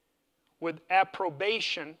with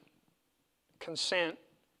approbation, consent.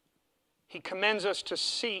 He commends us to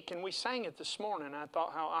seek, and we sang it this morning. I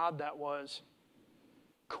thought how odd that was.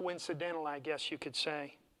 Coincidental, I guess you could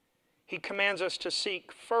say. He commands us to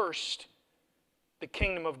seek first the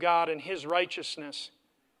kingdom of God and His righteousness,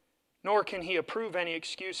 nor can He approve any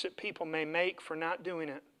excuse that people may make for not doing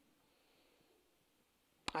it.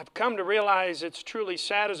 I've come to realize it's truly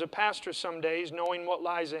sad as a pastor some days, knowing what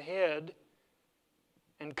lies ahead,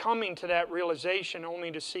 and coming to that realization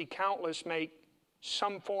only to see countless make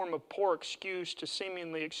some form of poor excuse to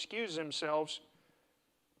seemingly excuse themselves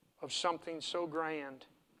of something so grand.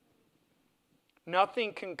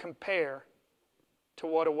 Nothing can compare to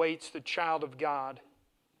what awaits the child of God.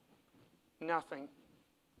 Nothing.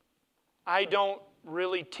 I don't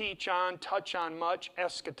really touch on much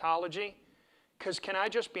eschatology, because can I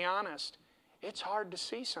just be honest, it's hard to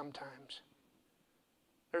see sometimes.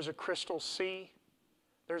 There's a crystal sea.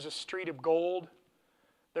 There's a street of gold.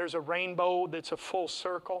 There's a rainbow that's a full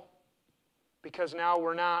circle, because now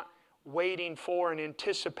we're not waiting for and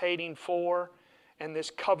anticipating for and this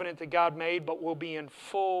covenant that God made, but we'll be in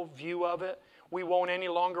full view of it. We won't any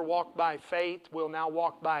longer walk by faith. We'll now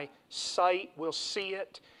walk by sight. We'll see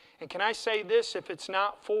it. And can I say this, if it's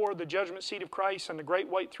not for the judgment seat of Christ and the great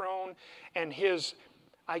white throne and His,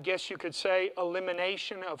 I guess you could say,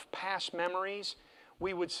 elimination of past memories,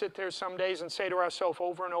 we would sit there some days and say to ourselves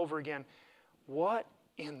over and over again, what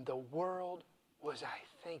in the world was I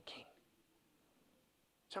thinking?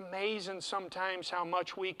 It's amazing sometimes how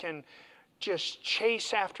much we can just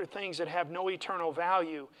chase after things that have no eternal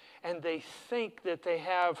value, and they think that they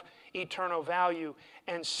have eternal value,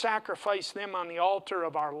 and sacrifice them on the altar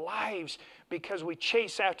of our lives because we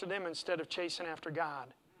chase after them instead of chasing after God.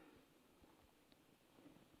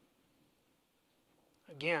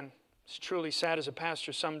 Again, it's truly sad as a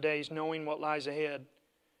pastor some days knowing what lies ahead.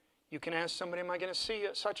 You can ask somebody, am I going to see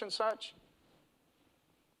such and such?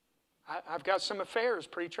 I've got some affairs,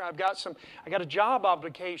 preacher. I got a job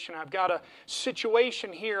obligation. I've got a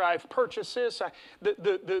situation here. I've purchased this.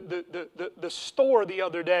 The store the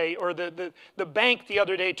other day, or the bank the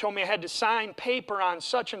other day told me I had to sign paper on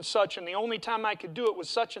such and such, and the only time I could do it was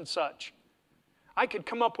such and such. I could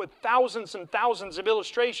come up with thousands and thousands of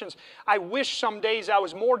illustrations. I wish some days I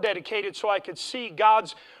was more dedicated so I could see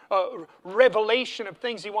God's revelation of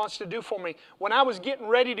things He wants to do for me. When I was getting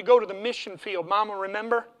ready to go to the mission field, Mama,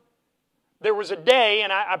 remember? There was a day,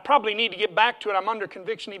 and I probably need to get back to it. I'm under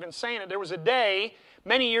conviction even saying it. There was a day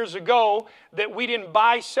many years ago that we didn't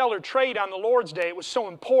buy, sell, or trade on the Lord's Day. It was so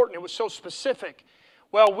important. It was so specific.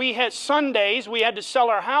 Well, we had Sundays, we had to sell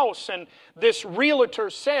our house, and this realtor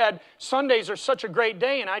said, Sundays are such a great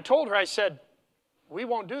day. And I told her, I said, we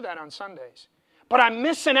won't do that on Sundays. But I'm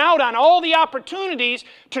missing out on all the opportunities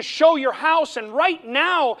to show your house. And right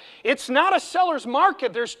now, it's not a seller's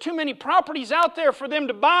market. There's too many properties out there for them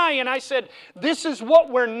to buy. And I said, this is what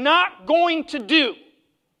we're not going to do.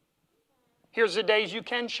 Here's the days you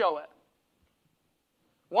can show it.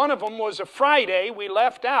 One of them was a Friday. We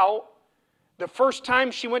left out. The first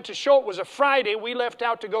time she went to show it was a Friday. We left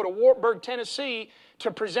out to go to Wartburg, Tennessee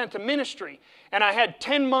to present the ministry. And I had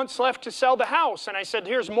 10 months left to sell the house. And I said,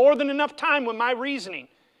 here's more than enough time with my reasoning.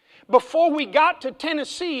 before we got to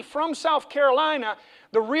Tennessee from South Carolina,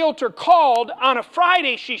 the realtor called on a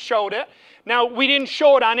Friday. She showed it. Now, we didn't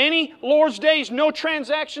show it on any Lord's days, no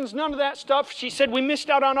transactions, none of that stuff. She said we missed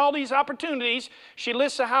out on all these opportunities. She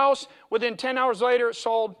lists a house. Within 10 hours later, it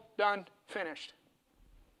sold, done, finished.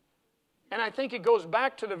 And I think it goes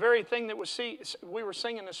back to the very thing that we were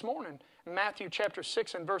singing this morning. Matthew chapter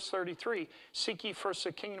 6 and verse 33. Seek ye first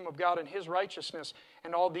the kingdom of God and His righteousness,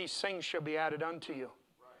 and all these things shall be added unto you.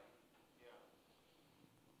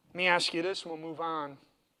 Let me ask you this and we'll move on.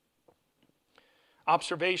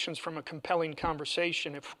 Observations from a compelling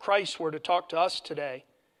conversation. If Christ were to talk to us today,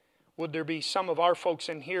 would there be some of our folks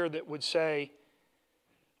in here that would say,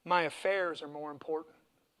 my affairs are more important?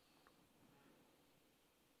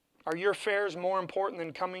 Are your affairs more important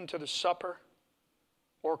than coming to the supper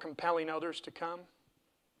or compelling others to come?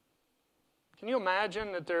 Can you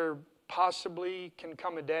imagine that there possibly can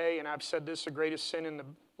come a day, and I've said this, the greatest sin in the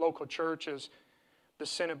local church is the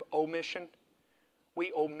sin of omission.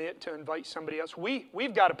 We omit to invite somebody else.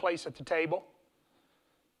 We've got a place at the table,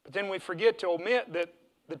 but then we forget to omit that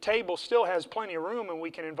the table still has plenty of room and we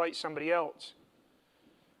can invite somebody else.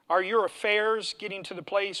 Are your affairs getting to the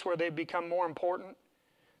place where they become more important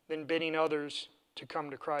than bidding others to come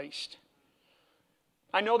to Christ?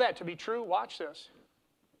 I know that to be true. Watch this.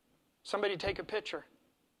 Somebody take a picture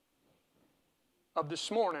of this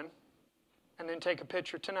morning, and then take a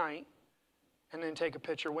picture tonight, and then take a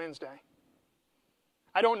picture Wednesday.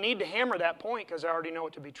 I don't need to hammer that point because I already know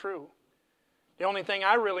it to be true. The only thing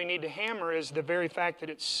I really need to hammer is the very fact that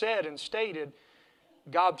it's said and stated.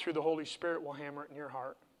 God through the Holy Spirit will hammer it in your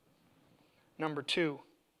heart. Number 2,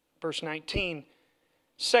 verse 19.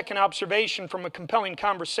 Second observation from a compelling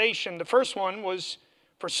conversation. The first one was,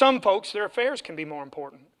 for some folks, their affairs can be more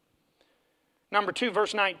important. Number 2,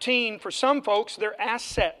 verse 19, for some folks, their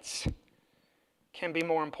assets can be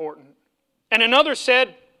more important. And another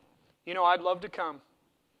said, I'd love to come.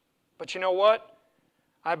 But you know what?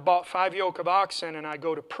 I bought 5 yoke of oxen and I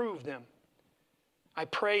go to prove them. I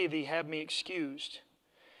pray thee have me excused.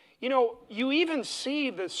 You even see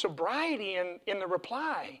the sobriety in the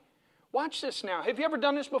reply. Watch this now. Have you ever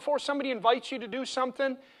done this before? Somebody invites you to do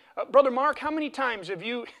something. Brother Mark, how many times have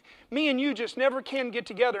me and you just never can get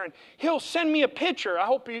together, and he'll send me a picture.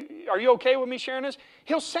 Are you okay with me sharing this?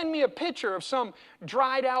 He'll send me a picture of some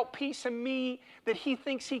dried out piece of meat that he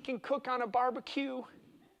thinks he can cook on a barbecue.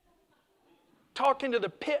 Talking to the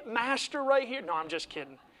pit master right here. No, I'm just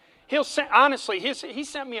kidding. Honestly, he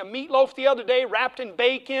sent me a meatloaf the other day wrapped in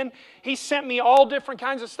bacon. He sent me all different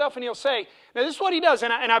kinds of stuff, and he'll say, now this is what he does,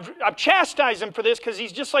 and I've chastised him for this because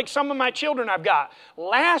he's just like some of my children I've got.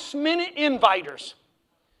 Last minute inviters.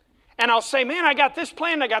 And I'll say, man, I got this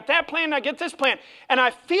plan, I got that plan, I get this plan. And I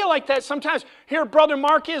feel like that sometimes. Here Brother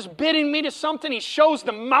Mark is bidding me to something. He shows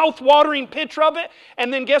the mouth-watering picture of it,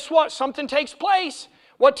 and then guess what? Something takes place.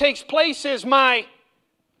 What takes place is my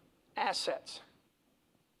assets.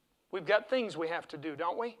 We've got things we have to do,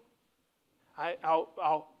 don't we?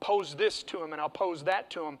 I'll pose this to him and I'll pose that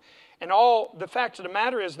to him. And all the fact of the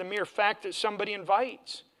matter is the mere fact that somebody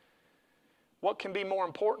invites. What can be more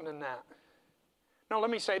important than that? No, let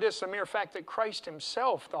me say this, the mere fact that Christ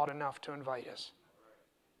Himself thought enough to invite us.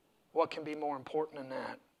 What can be more important than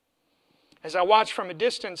that? As I watched from a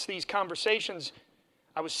distance these conversations,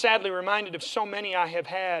 I was sadly reminded of so many I have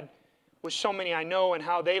had with so many I know, and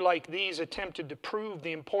how they, like these, attempted to prove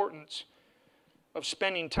the importance of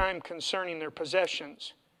spending time concerning their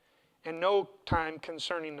possessions and no time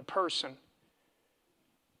concerning the person.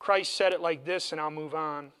 Christ said it like this, and I'll move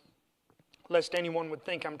on, lest anyone would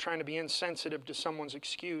think I'm trying to be insensitive to someone's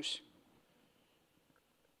excuse.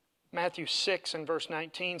 Matthew 6 and verse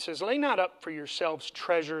 19 says, lay not up for yourselves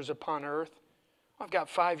treasures upon earth. I've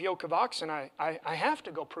got 5 yoke of oxen. I have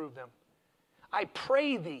to go prove them. I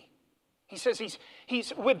pray thee. He says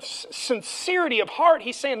he's with sincerity of heart.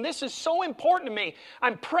 He's saying, this is so important to me.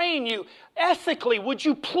 I'm praying you ethically. Would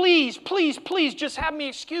you please, please, please just have me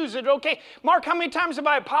excuse it? Okay, Mark, how many times have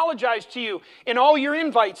I apologized to you in all your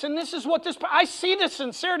invites? And this is what I see the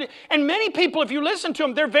sincerity. And many people, if you listen to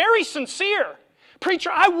them, they're very sincere.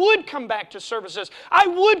 Preacher, I would come back to services. I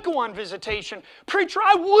would go on visitation. Preacher,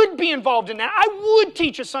 I would be involved in that. I would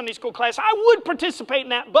teach a Sunday school class. I would participate in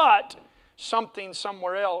that. But something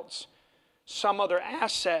somewhere else, some other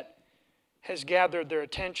asset has gathered their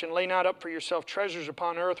attention. Lay not up for yourself treasures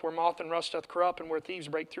upon earth where moth and rust doth corrupt and where thieves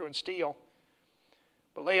break through and steal.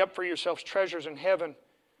 But lay up for yourselves treasures in heaven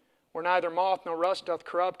where neither moth nor rust doth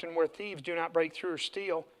corrupt and where thieves do not break through or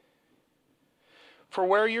steal. For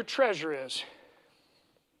where your treasure is,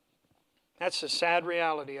 that's the sad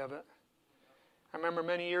reality of it. I remember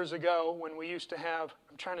many years ago when we used to have,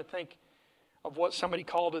 I'm trying to think of what somebody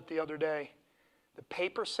called it the other day, the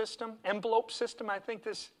paper system, envelope system. I think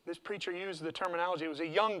this preacher used the terminology. It was a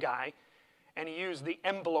young guy, and he used the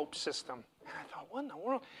envelope system. And I thought, what in the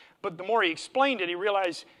world? But the more he explained it, he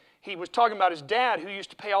realized he was talking about his dad who used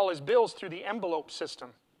to pay all his bills through the envelope system.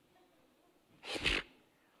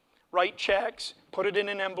 Write checks, put it in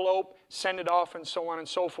an envelope, send it off, and so on and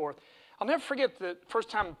so forth. I'll never forget the first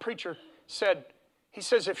time a preacher said, he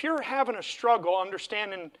says, if you're having a struggle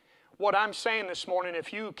understanding what I'm saying this morning,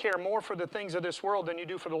 if you care more for the things of this world than you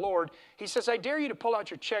do for the Lord, he says, I dare you to pull out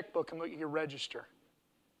your checkbook and look at your register.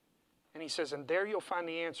 And he says, and there you'll find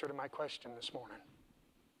the answer to my question this morning.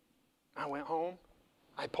 I went home.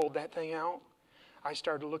 I pulled that thing out. I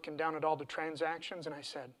started looking down at all the transactions, and I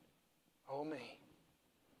said, oh, me.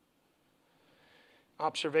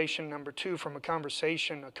 Observation number 2 from a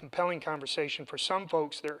conversation, a compelling conversation. For some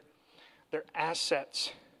folks, their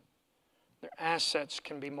assets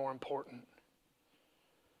can be more important.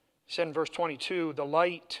 He said in verse 22, the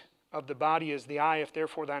light of the body is the eye. If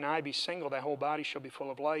therefore thine eye be single, thy whole body shall be full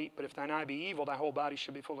of light. But if thine eye be evil, thy whole body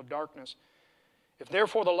shall be full of darkness. If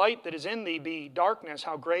therefore the light that is in thee be darkness,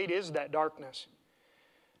 how great is that darkness?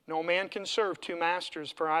 No man can serve 2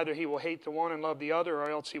 masters, for either he will hate the one and love the other, or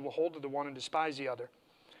else he will hold to the one and despise the other.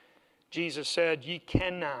 Jesus said, ye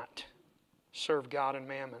cannot serve God and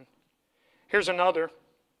mammon. Here's another.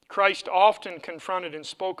 Christ often confronted and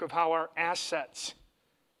spoke of how our assets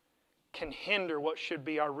can hinder what should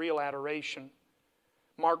be our real adoration.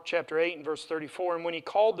 Mark chapter 8 and verse 34, and when he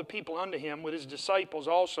called the people unto him with his disciples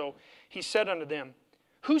also, he said unto them,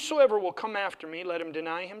 whosoever will come after me, let him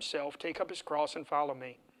deny himself, take up his cross, and follow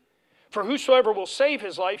me. For whosoever will save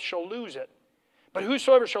his life shall lose it. But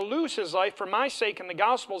whosoever shall lose his life for my sake and the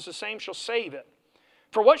gospel's, the same shall save it.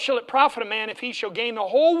 For what shall it profit a man if he shall gain the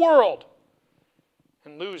whole world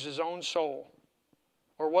and lose his own soul?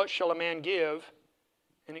 Or what shall a man give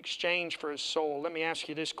in exchange for his soul? Let me ask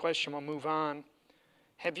you this question, we'll move on.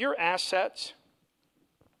 Have your assets,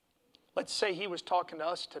 let's say he was talking to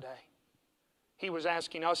us today. He was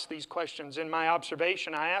asking us these questions. In my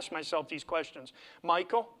observation, I asked myself these questions.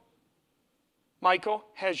 Michael,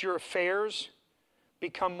 has your affairs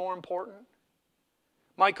become more important?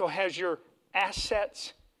 Michael, has your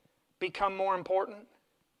assets become more important?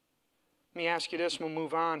 Let me ask you this, we'll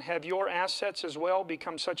move on. Have your assets as well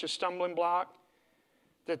become such a stumbling block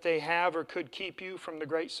that they have or could keep you from the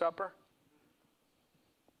great supper?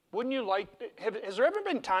 Wouldn't you like, has there ever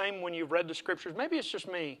been time when you've read the Scriptures, maybe it's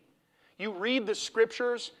just me, you read the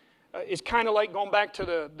Scriptures, it's kind of like going back to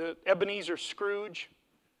the Ebenezer Scrooge,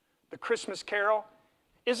 the Christmas Carol.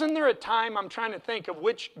 Isn't there a time, I'm trying to think of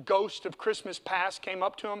which ghost of Christmas past came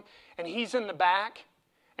up to him, and he's in the back,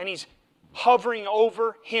 and he's hovering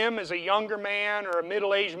over him as a younger man or a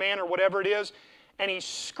middle-aged man or whatever it is, and he's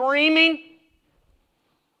screaming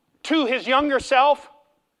to his younger self,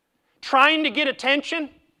 trying to get attention,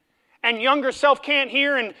 and younger self can't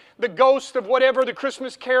hear, and the ghost of whatever the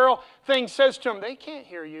Christmas Carol thing says to him, they can't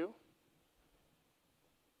hear you.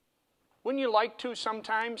 Wouldn't you like to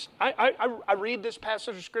sometimes? I read this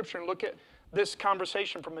passage of Scripture and look at this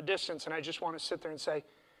conversation from a distance, and I just want to sit there and say,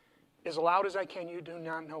 as loud as I can, you do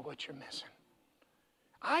not know what you're missing.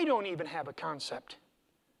 I don't even have a concept.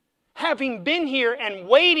 Having been here and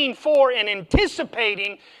waiting for and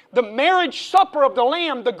anticipating the marriage supper of the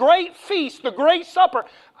Lamb, the great feast, the great supper,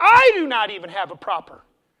 I do not even have a proper.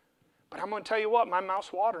 But I'm going to tell you what, my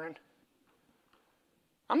mouth's watering.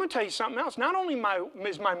 I'm going to tell you something else. Not only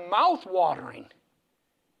is my mouth watering,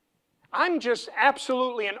 I'm just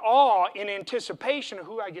absolutely in awe, in anticipation of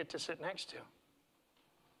who I get to sit next to.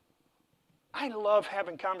 I love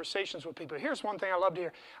having conversations with people. Here's one thing I love to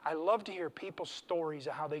hear. I love to hear people's stories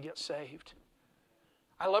of how they get saved.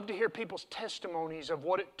 I love to hear people's testimonies of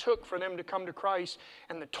what it took for them to come to Christ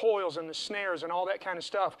and the toils and the snares and all that kind of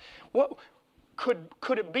stuff. What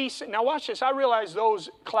could it be? Now watch this. I realize those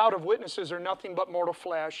cloud of witnesses are nothing but mortal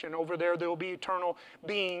flesh, and over there will be eternal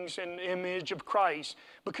beings in the image of Christ.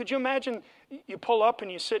 But could you imagine you pull up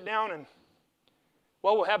and you sit down and,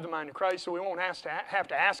 well, we'll have the mind of Christ, so we won't have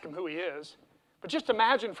to ask him who he is. But just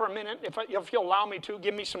imagine for a minute, if you'll allow me to,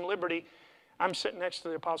 give me some liberty, I'm sitting next to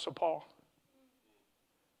the Apostle Paul.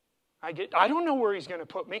 I don't know where he's going to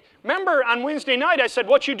put me. Remember on Wednesday night I said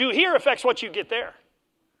what you do here affects what you get there.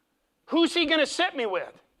 Who's he going to sit me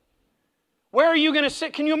with? Where are you going to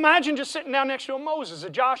sit? Can you imagine just sitting down next to a Moses, a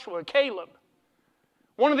Joshua, a Caleb?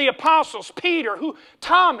 One of the apostles, Peter,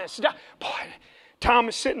 Thomas. Boy,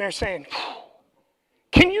 Thomas sitting there saying,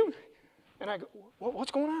 can you? And I go,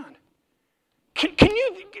 what's going on?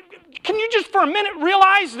 Can you just for a minute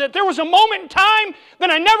realize that there was a moment in time that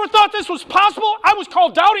I never thought this was possible? I was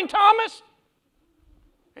called Doubting Thomas.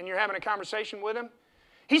 And you're having a conversation with him.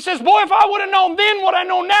 He says, boy, if I would have known then what I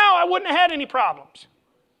know now, I wouldn't have had any problems.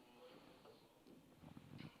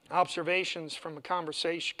 Observations from a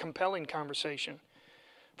conversation, compelling conversation.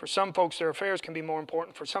 For some folks, their affairs can be more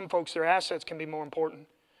important. For some folks, their assets can be more important.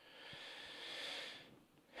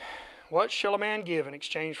 What shall a man give in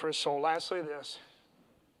exchange for his soul? Lastly, this.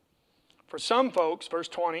 For some folks, verse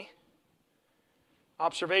 20,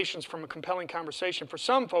 observations from a compelling conversation. For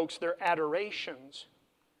some folks, their adorations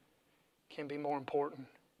can be more important.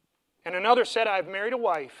 And another said, I have married a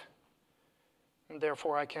wife, and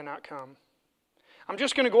therefore I cannot come. I'm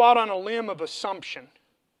just going to go out on a limb of assumption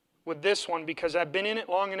with this one because I've been in it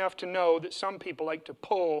long enough to know that some people like to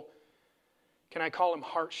pull, can I call them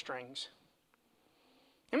heartstrings?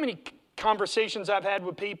 How many conversations I've had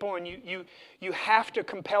with people and you have to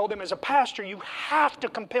compel them. As a pastor, you have to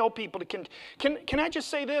compel people to... Can I just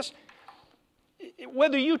say this?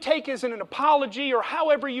 Whether you take it as an apology or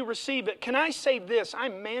however you receive it, can I say this?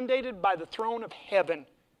 I'm mandated by the throne of heaven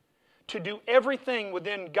to do everything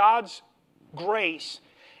within God's grace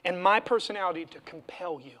and my personality to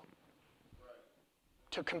compel you.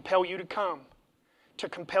 To compel you to come. To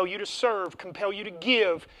compel you to serve. Compel you to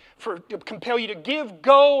give. To compel you to give,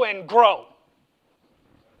 go, and grow.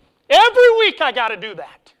 Every week I got to do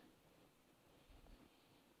that.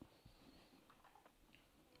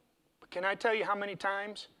 Can I tell you how many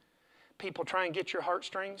times people try and get your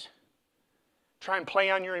heartstrings? Try and play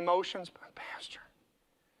on your emotions? Pastor.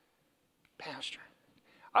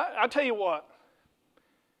 I'll tell you what.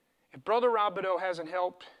 If Brother Robideau hasn't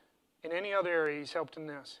helped in any other area, he's helped in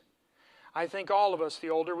this. I think all of us, the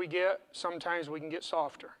older we get, sometimes we can get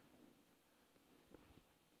softer.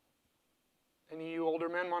 Any of you older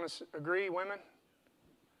men want to agree, women?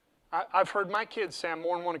 I've heard my kids say on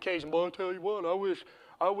more than one occasion, well, I'll tell you what,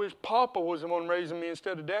 I wish Papa was the one raising me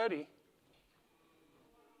instead of Daddy.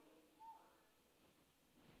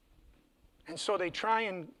 And so they try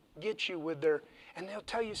and get you with their, and they'll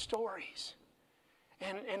tell you stories.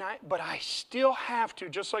 But I still have to,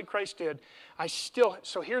 just like Christ did,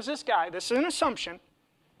 so here's this guy, this is an assumption,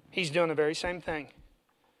 he's doing the very same thing.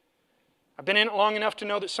 I've been in it long enough to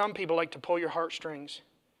know that some people like to pull your heartstrings.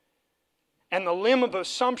 And the limb of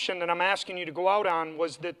assumption that I'm asking you to go out on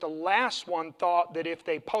was that the last one thought that if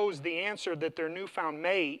they posed the answer that their newfound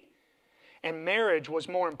mate and marriage was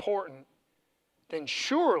more important, then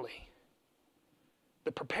surely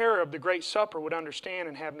the preparer of the great supper would understand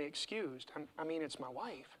and have me excused. I mean, it's my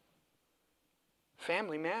wife.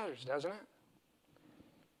 Family matters, doesn't it?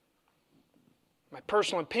 My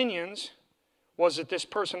personal opinions was that this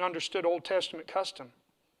person understood Old Testament custom,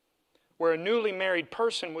 where a newly married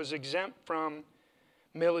person was exempt from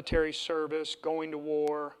military service, going to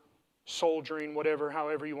war, soldiering, whatever,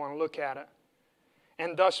 however you want to look at it,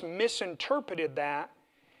 and thus misinterpreted that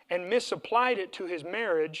and misapplied it to his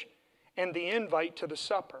marriage and the invite to the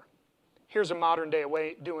supper. Here's a modern day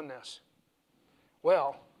way of doing this.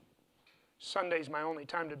 Well, Sunday's my only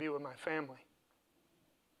time to be with my family.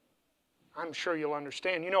 I'm sure you'll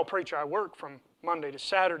understand. You know, preacher, I work from Monday to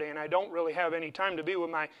Saturday, and I don't really have any time to be with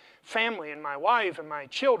my family and my wife and my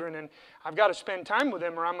children, and I've got to spend time with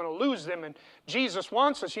them or I'm going to lose them. And Jesus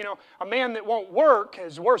wants us, you know, a man that won't work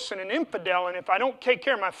is worse than an infidel, and if I don't take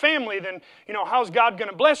care of my family, then, you know, how's God going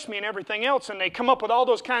to bless me and everything else? And they come up with all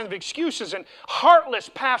those kinds of excuses, and heartless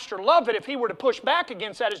Pastor Lovett, if he were to push back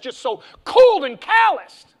against that, is just so cold and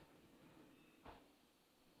calloused.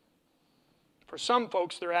 For some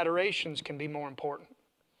folks, their adorations can be more important.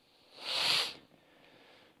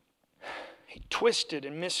 He twisted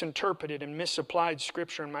and misinterpreted and misapplied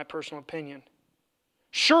Scripture, in my personal opinion.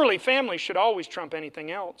 Surely family should always trump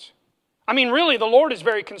anything else. I mean, really, the Lord is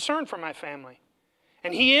very concerned for my family.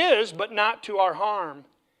 And He is, but not to our harm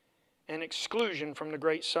and exclusion from the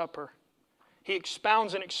great supper. He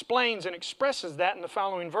expounds and explains and expresses that in the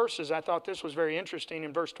following verses. I thought this was very interesting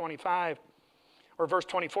in verse 25. Or verse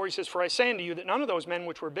 24, he says, for I say unto you that none of those men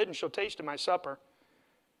which were bidden shall taste of my supper.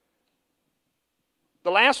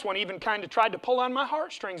 The last one even kind of tried to pull on my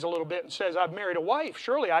heartstrings a little bit and says, I've married a wife.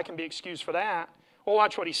 Surely I can be excused for that. Well,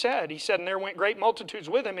 watch what he said. He said, and there went great multitudes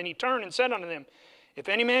with him, and he turned and said unto them, if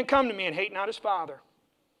any man come to me and hate not his father,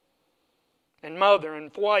 and mother,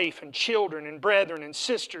 and wife, and children, and brethren, and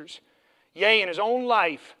sisters, yea, in his own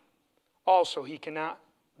life, also he cannot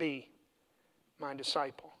be my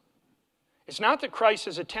disciple. It's not that Christ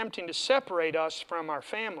is attempting to separate us from our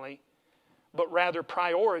family, but rather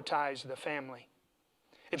prioritize the family.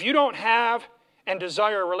 If you don't have and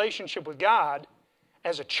desire a relationship with God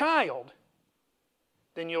as a child,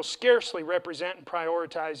 then you'll scarcely represent and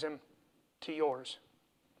prioritize Him to yours.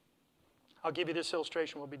 I'll give you this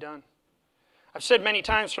illustration, we'll be done. I've said many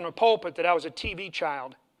times from a pulpit that I was a TV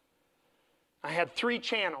child. I had 3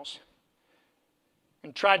 channels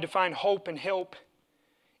and tried to find hope and help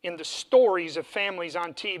in the stories of families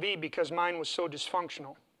on TV because mine was so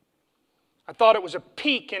dysfunctional. I thought it was a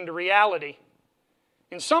peek into reality.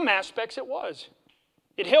 In some aspects it was.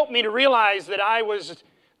 It helped me to realize that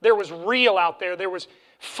there was real out there. There was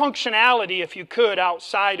functionality, if you could,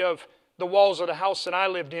 outside of the walls of the house that I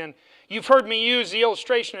lived in. You've heard me use the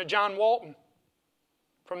illustration of John Walton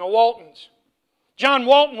from the Waltons. John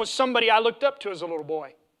Walton was somebody I looked up to as a little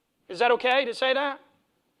boy. Is that okay to say that?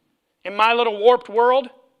 In my little warped world,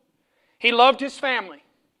 he loved his family.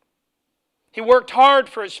 He worked hard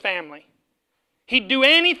for his family. He'd do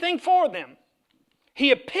anything for them.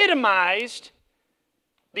 He epitomized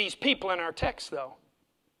these people in our text, though.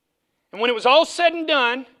 And when it was all said and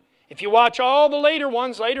done, if you watch all the later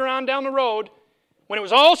ones later on down the road, when it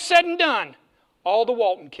was all said and done, all the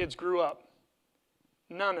Walton kids grew up.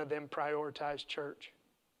 None of them prioritized church.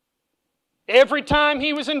 Every time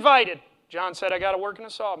he was invited, John said, I got to work in a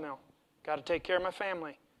sawmill. Got to take care of my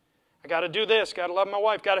family. I got to do this. Got to love my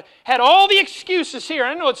wife. Had all the excuses here.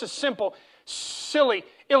 I know it's a simple, silly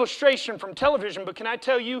illustration from television, but can I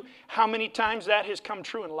tell you how many times that has come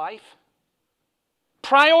true in life?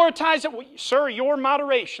 Prioritize it. Sir, your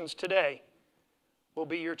moderations today will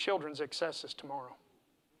be your children's excesses tomorrow.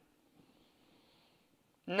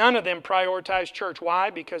 None of them prioritized church. Why?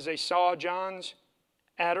 Because they saw John's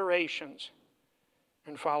adorations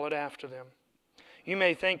and followed after them. You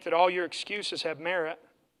may think that all your excuses have merit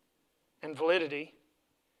and validity,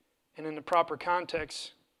 and in the proper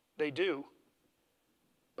context, they do,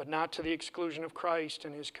 but not to the exclusion of Christ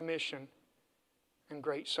and His commission and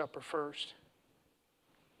great supper first.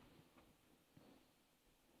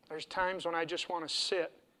 There's times when I just want to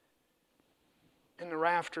sit in the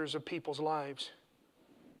rafters of people's lives.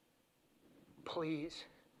 Please.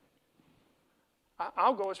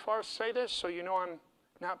 I'll go as far as to say this so you know I'm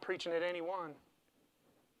not preaching at anyone.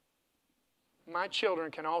 My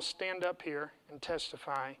children can all stand up here and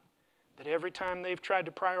testify that every time they've tried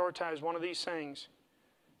to prioritize one of these things,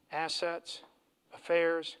 assets,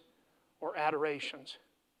 affairs, or adorations.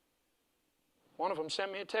 One of them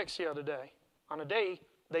sent me a text the other day on a day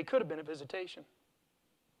they could have been at visitation.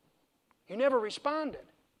 You never responded.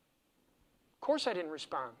 Of course I didn't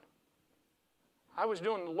respond. I was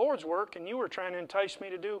doing the Lord's work and you were trying to entice me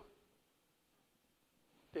to do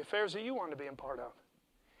the affairs that you wanted to be a part of.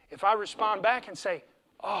 If I respond back and say,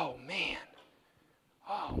 oh man,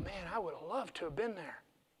 I would have loved to have been there.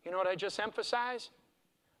 You know what I just emphasize?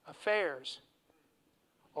 Affairs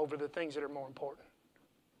over the things that are more important.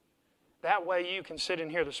 That way you can sit in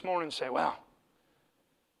here this morning and say, well,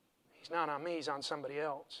 he's not on me, he's on somebody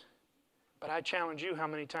else. But I challenge you how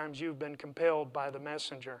many times you've been compelled by the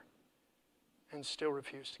messenger and still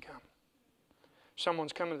refuse to come.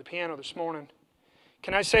 Someone's coming to the piano this morning.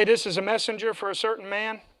 Can I say this as a messenger for a certain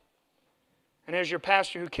man? And as your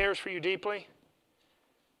pastor who cares for you deeply,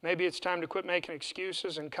 maybe it's time to quit making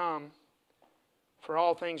excuses and come. For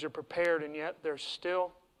all things are prepared, and yet there's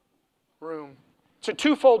still room. It's a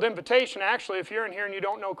twofold invitation, actually. If you're in here and you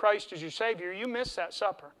don't know Christ as your Savior, you miss that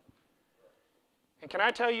supper. And can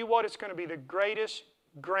I tell you what? It's going to be the greatest,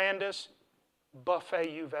 grandest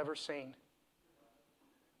buffet you've ever seen.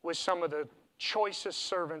 With some of the choicest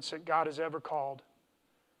servants that God has ever called.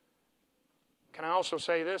 Can I also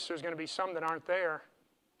say this? There's going to be some that aren't there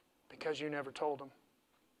because you never told them.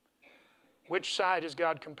 Which side is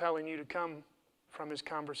God compelling you to come from His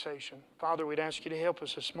conversation? Father, we'd ask you to help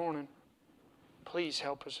us this morning. Please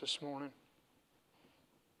help us this morning.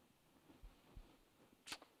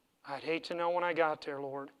 I'd hate to know when I got there,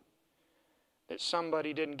 Lord, that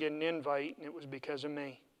somebody didn't get an invite and it was because of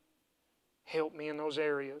me. Help me in those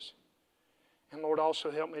areas. And Lord, also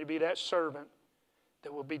help me to be that servant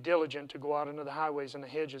that will be diligent to go out into the highways and the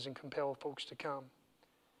hedges and compel folks to come.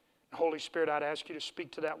 And Holy Spirit, I'd ask you to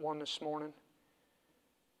speak to that one this morning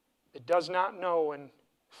that does not know and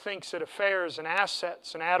thinks that affairs and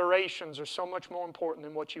assets and adorations are so much more important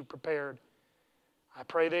than what you've prepared. I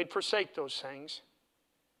pray they'd forsake those things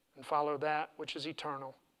and follow that which is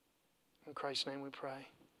eternal. In Christ's name we pray.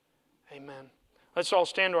 Amen. Let's all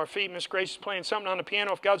stand to our feet. Miss Grace is playing something on the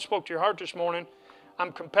piano. If God spoke to your heart this morning,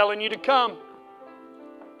 I'm compelling you to come.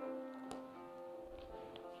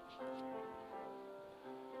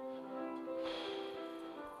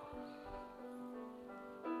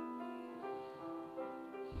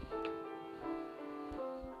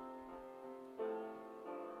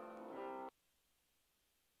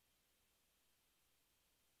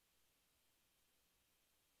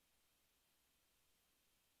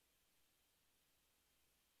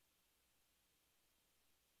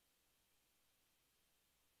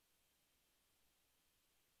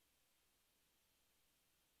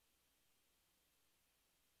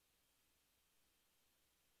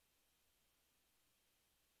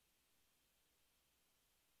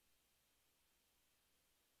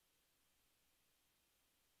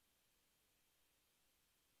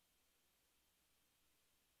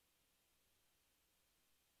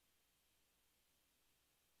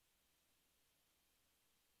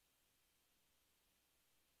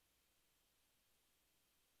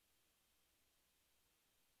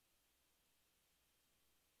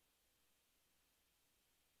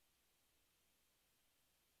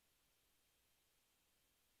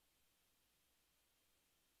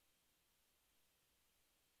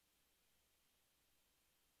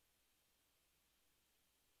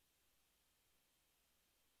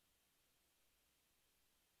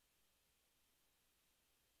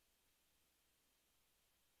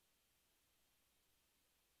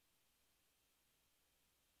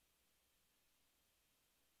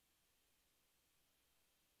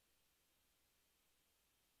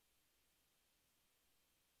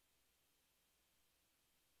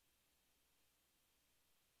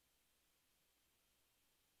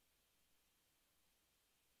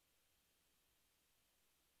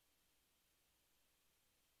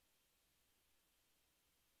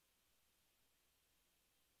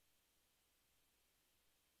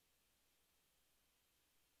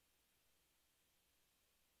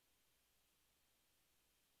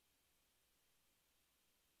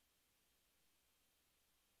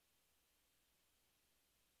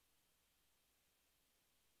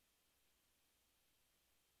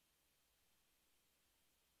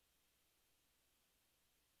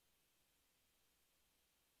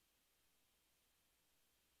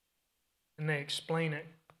 and they explain it.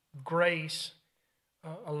 Grace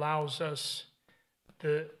allows us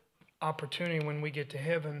the opportunity when we get to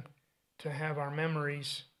heaven to have our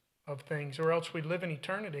memories of things, or else we'd live in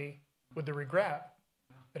eternity with the regret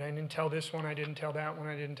that I didn't tell this one, I didn't tell that one,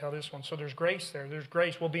 I didn't tell this one. So there's grace there. There's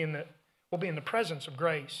grace. We'll be in the presence of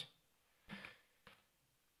grace.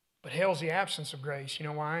 But hell's the absence of grace. You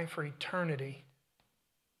know why? For eternity,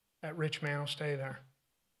 that rich man will stay there.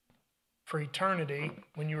 For eternity,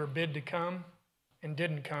 when you were bid to come and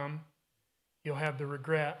didn't come, you'll have the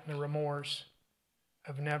regret and the remorse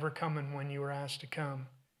of never coming when you were asked to come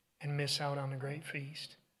and miss out on the great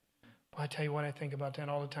feast. Well, I tell you what, I think about that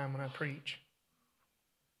all the time when I preach.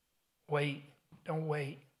 Wait. Don't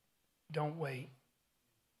wait. Don't wait.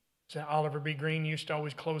 Is that Oliver B. Green used to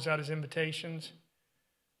always close out his invitations?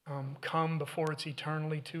 Come before it's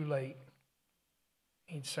eternally too late.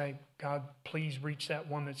 He'd say, God, please reach that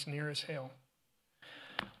one that's nearest hell.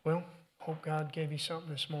 Well, hope God gave you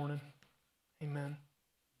something this morning. Amen.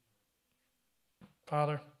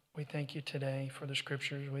 Father, we thank you today for the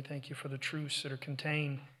Scriptures. We thank you for the truths that are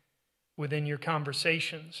contained within your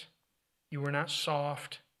conversations. You were not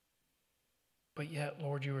soft, but yet,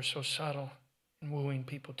 Lord, you were so subtle in wooing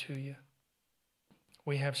people to you.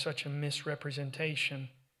 We have such a misrepresentation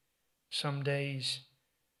some days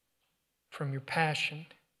from your passion.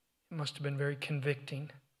 It must have been very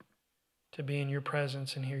convicting to be in your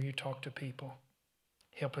presence and hear you talk to people.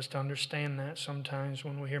 Help us to understand that sometimes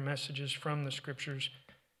when we hear messages from the Scriptures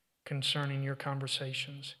concerning your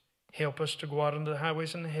conversations. Help us to go out into the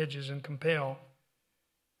highways and the hedges and compel.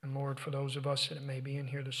 And Lord, for those of us that may be in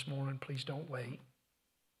here this morning, please don't wait.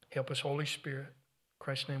 Help us, Holy Spirit. In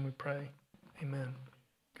Christ's name we pray. Amen.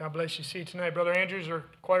 God bless you. See you tonight. Brother Andrews, or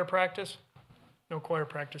choir practice? No choir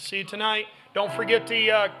practice. See you tonight. Don't forget the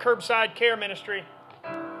curbside care ministry.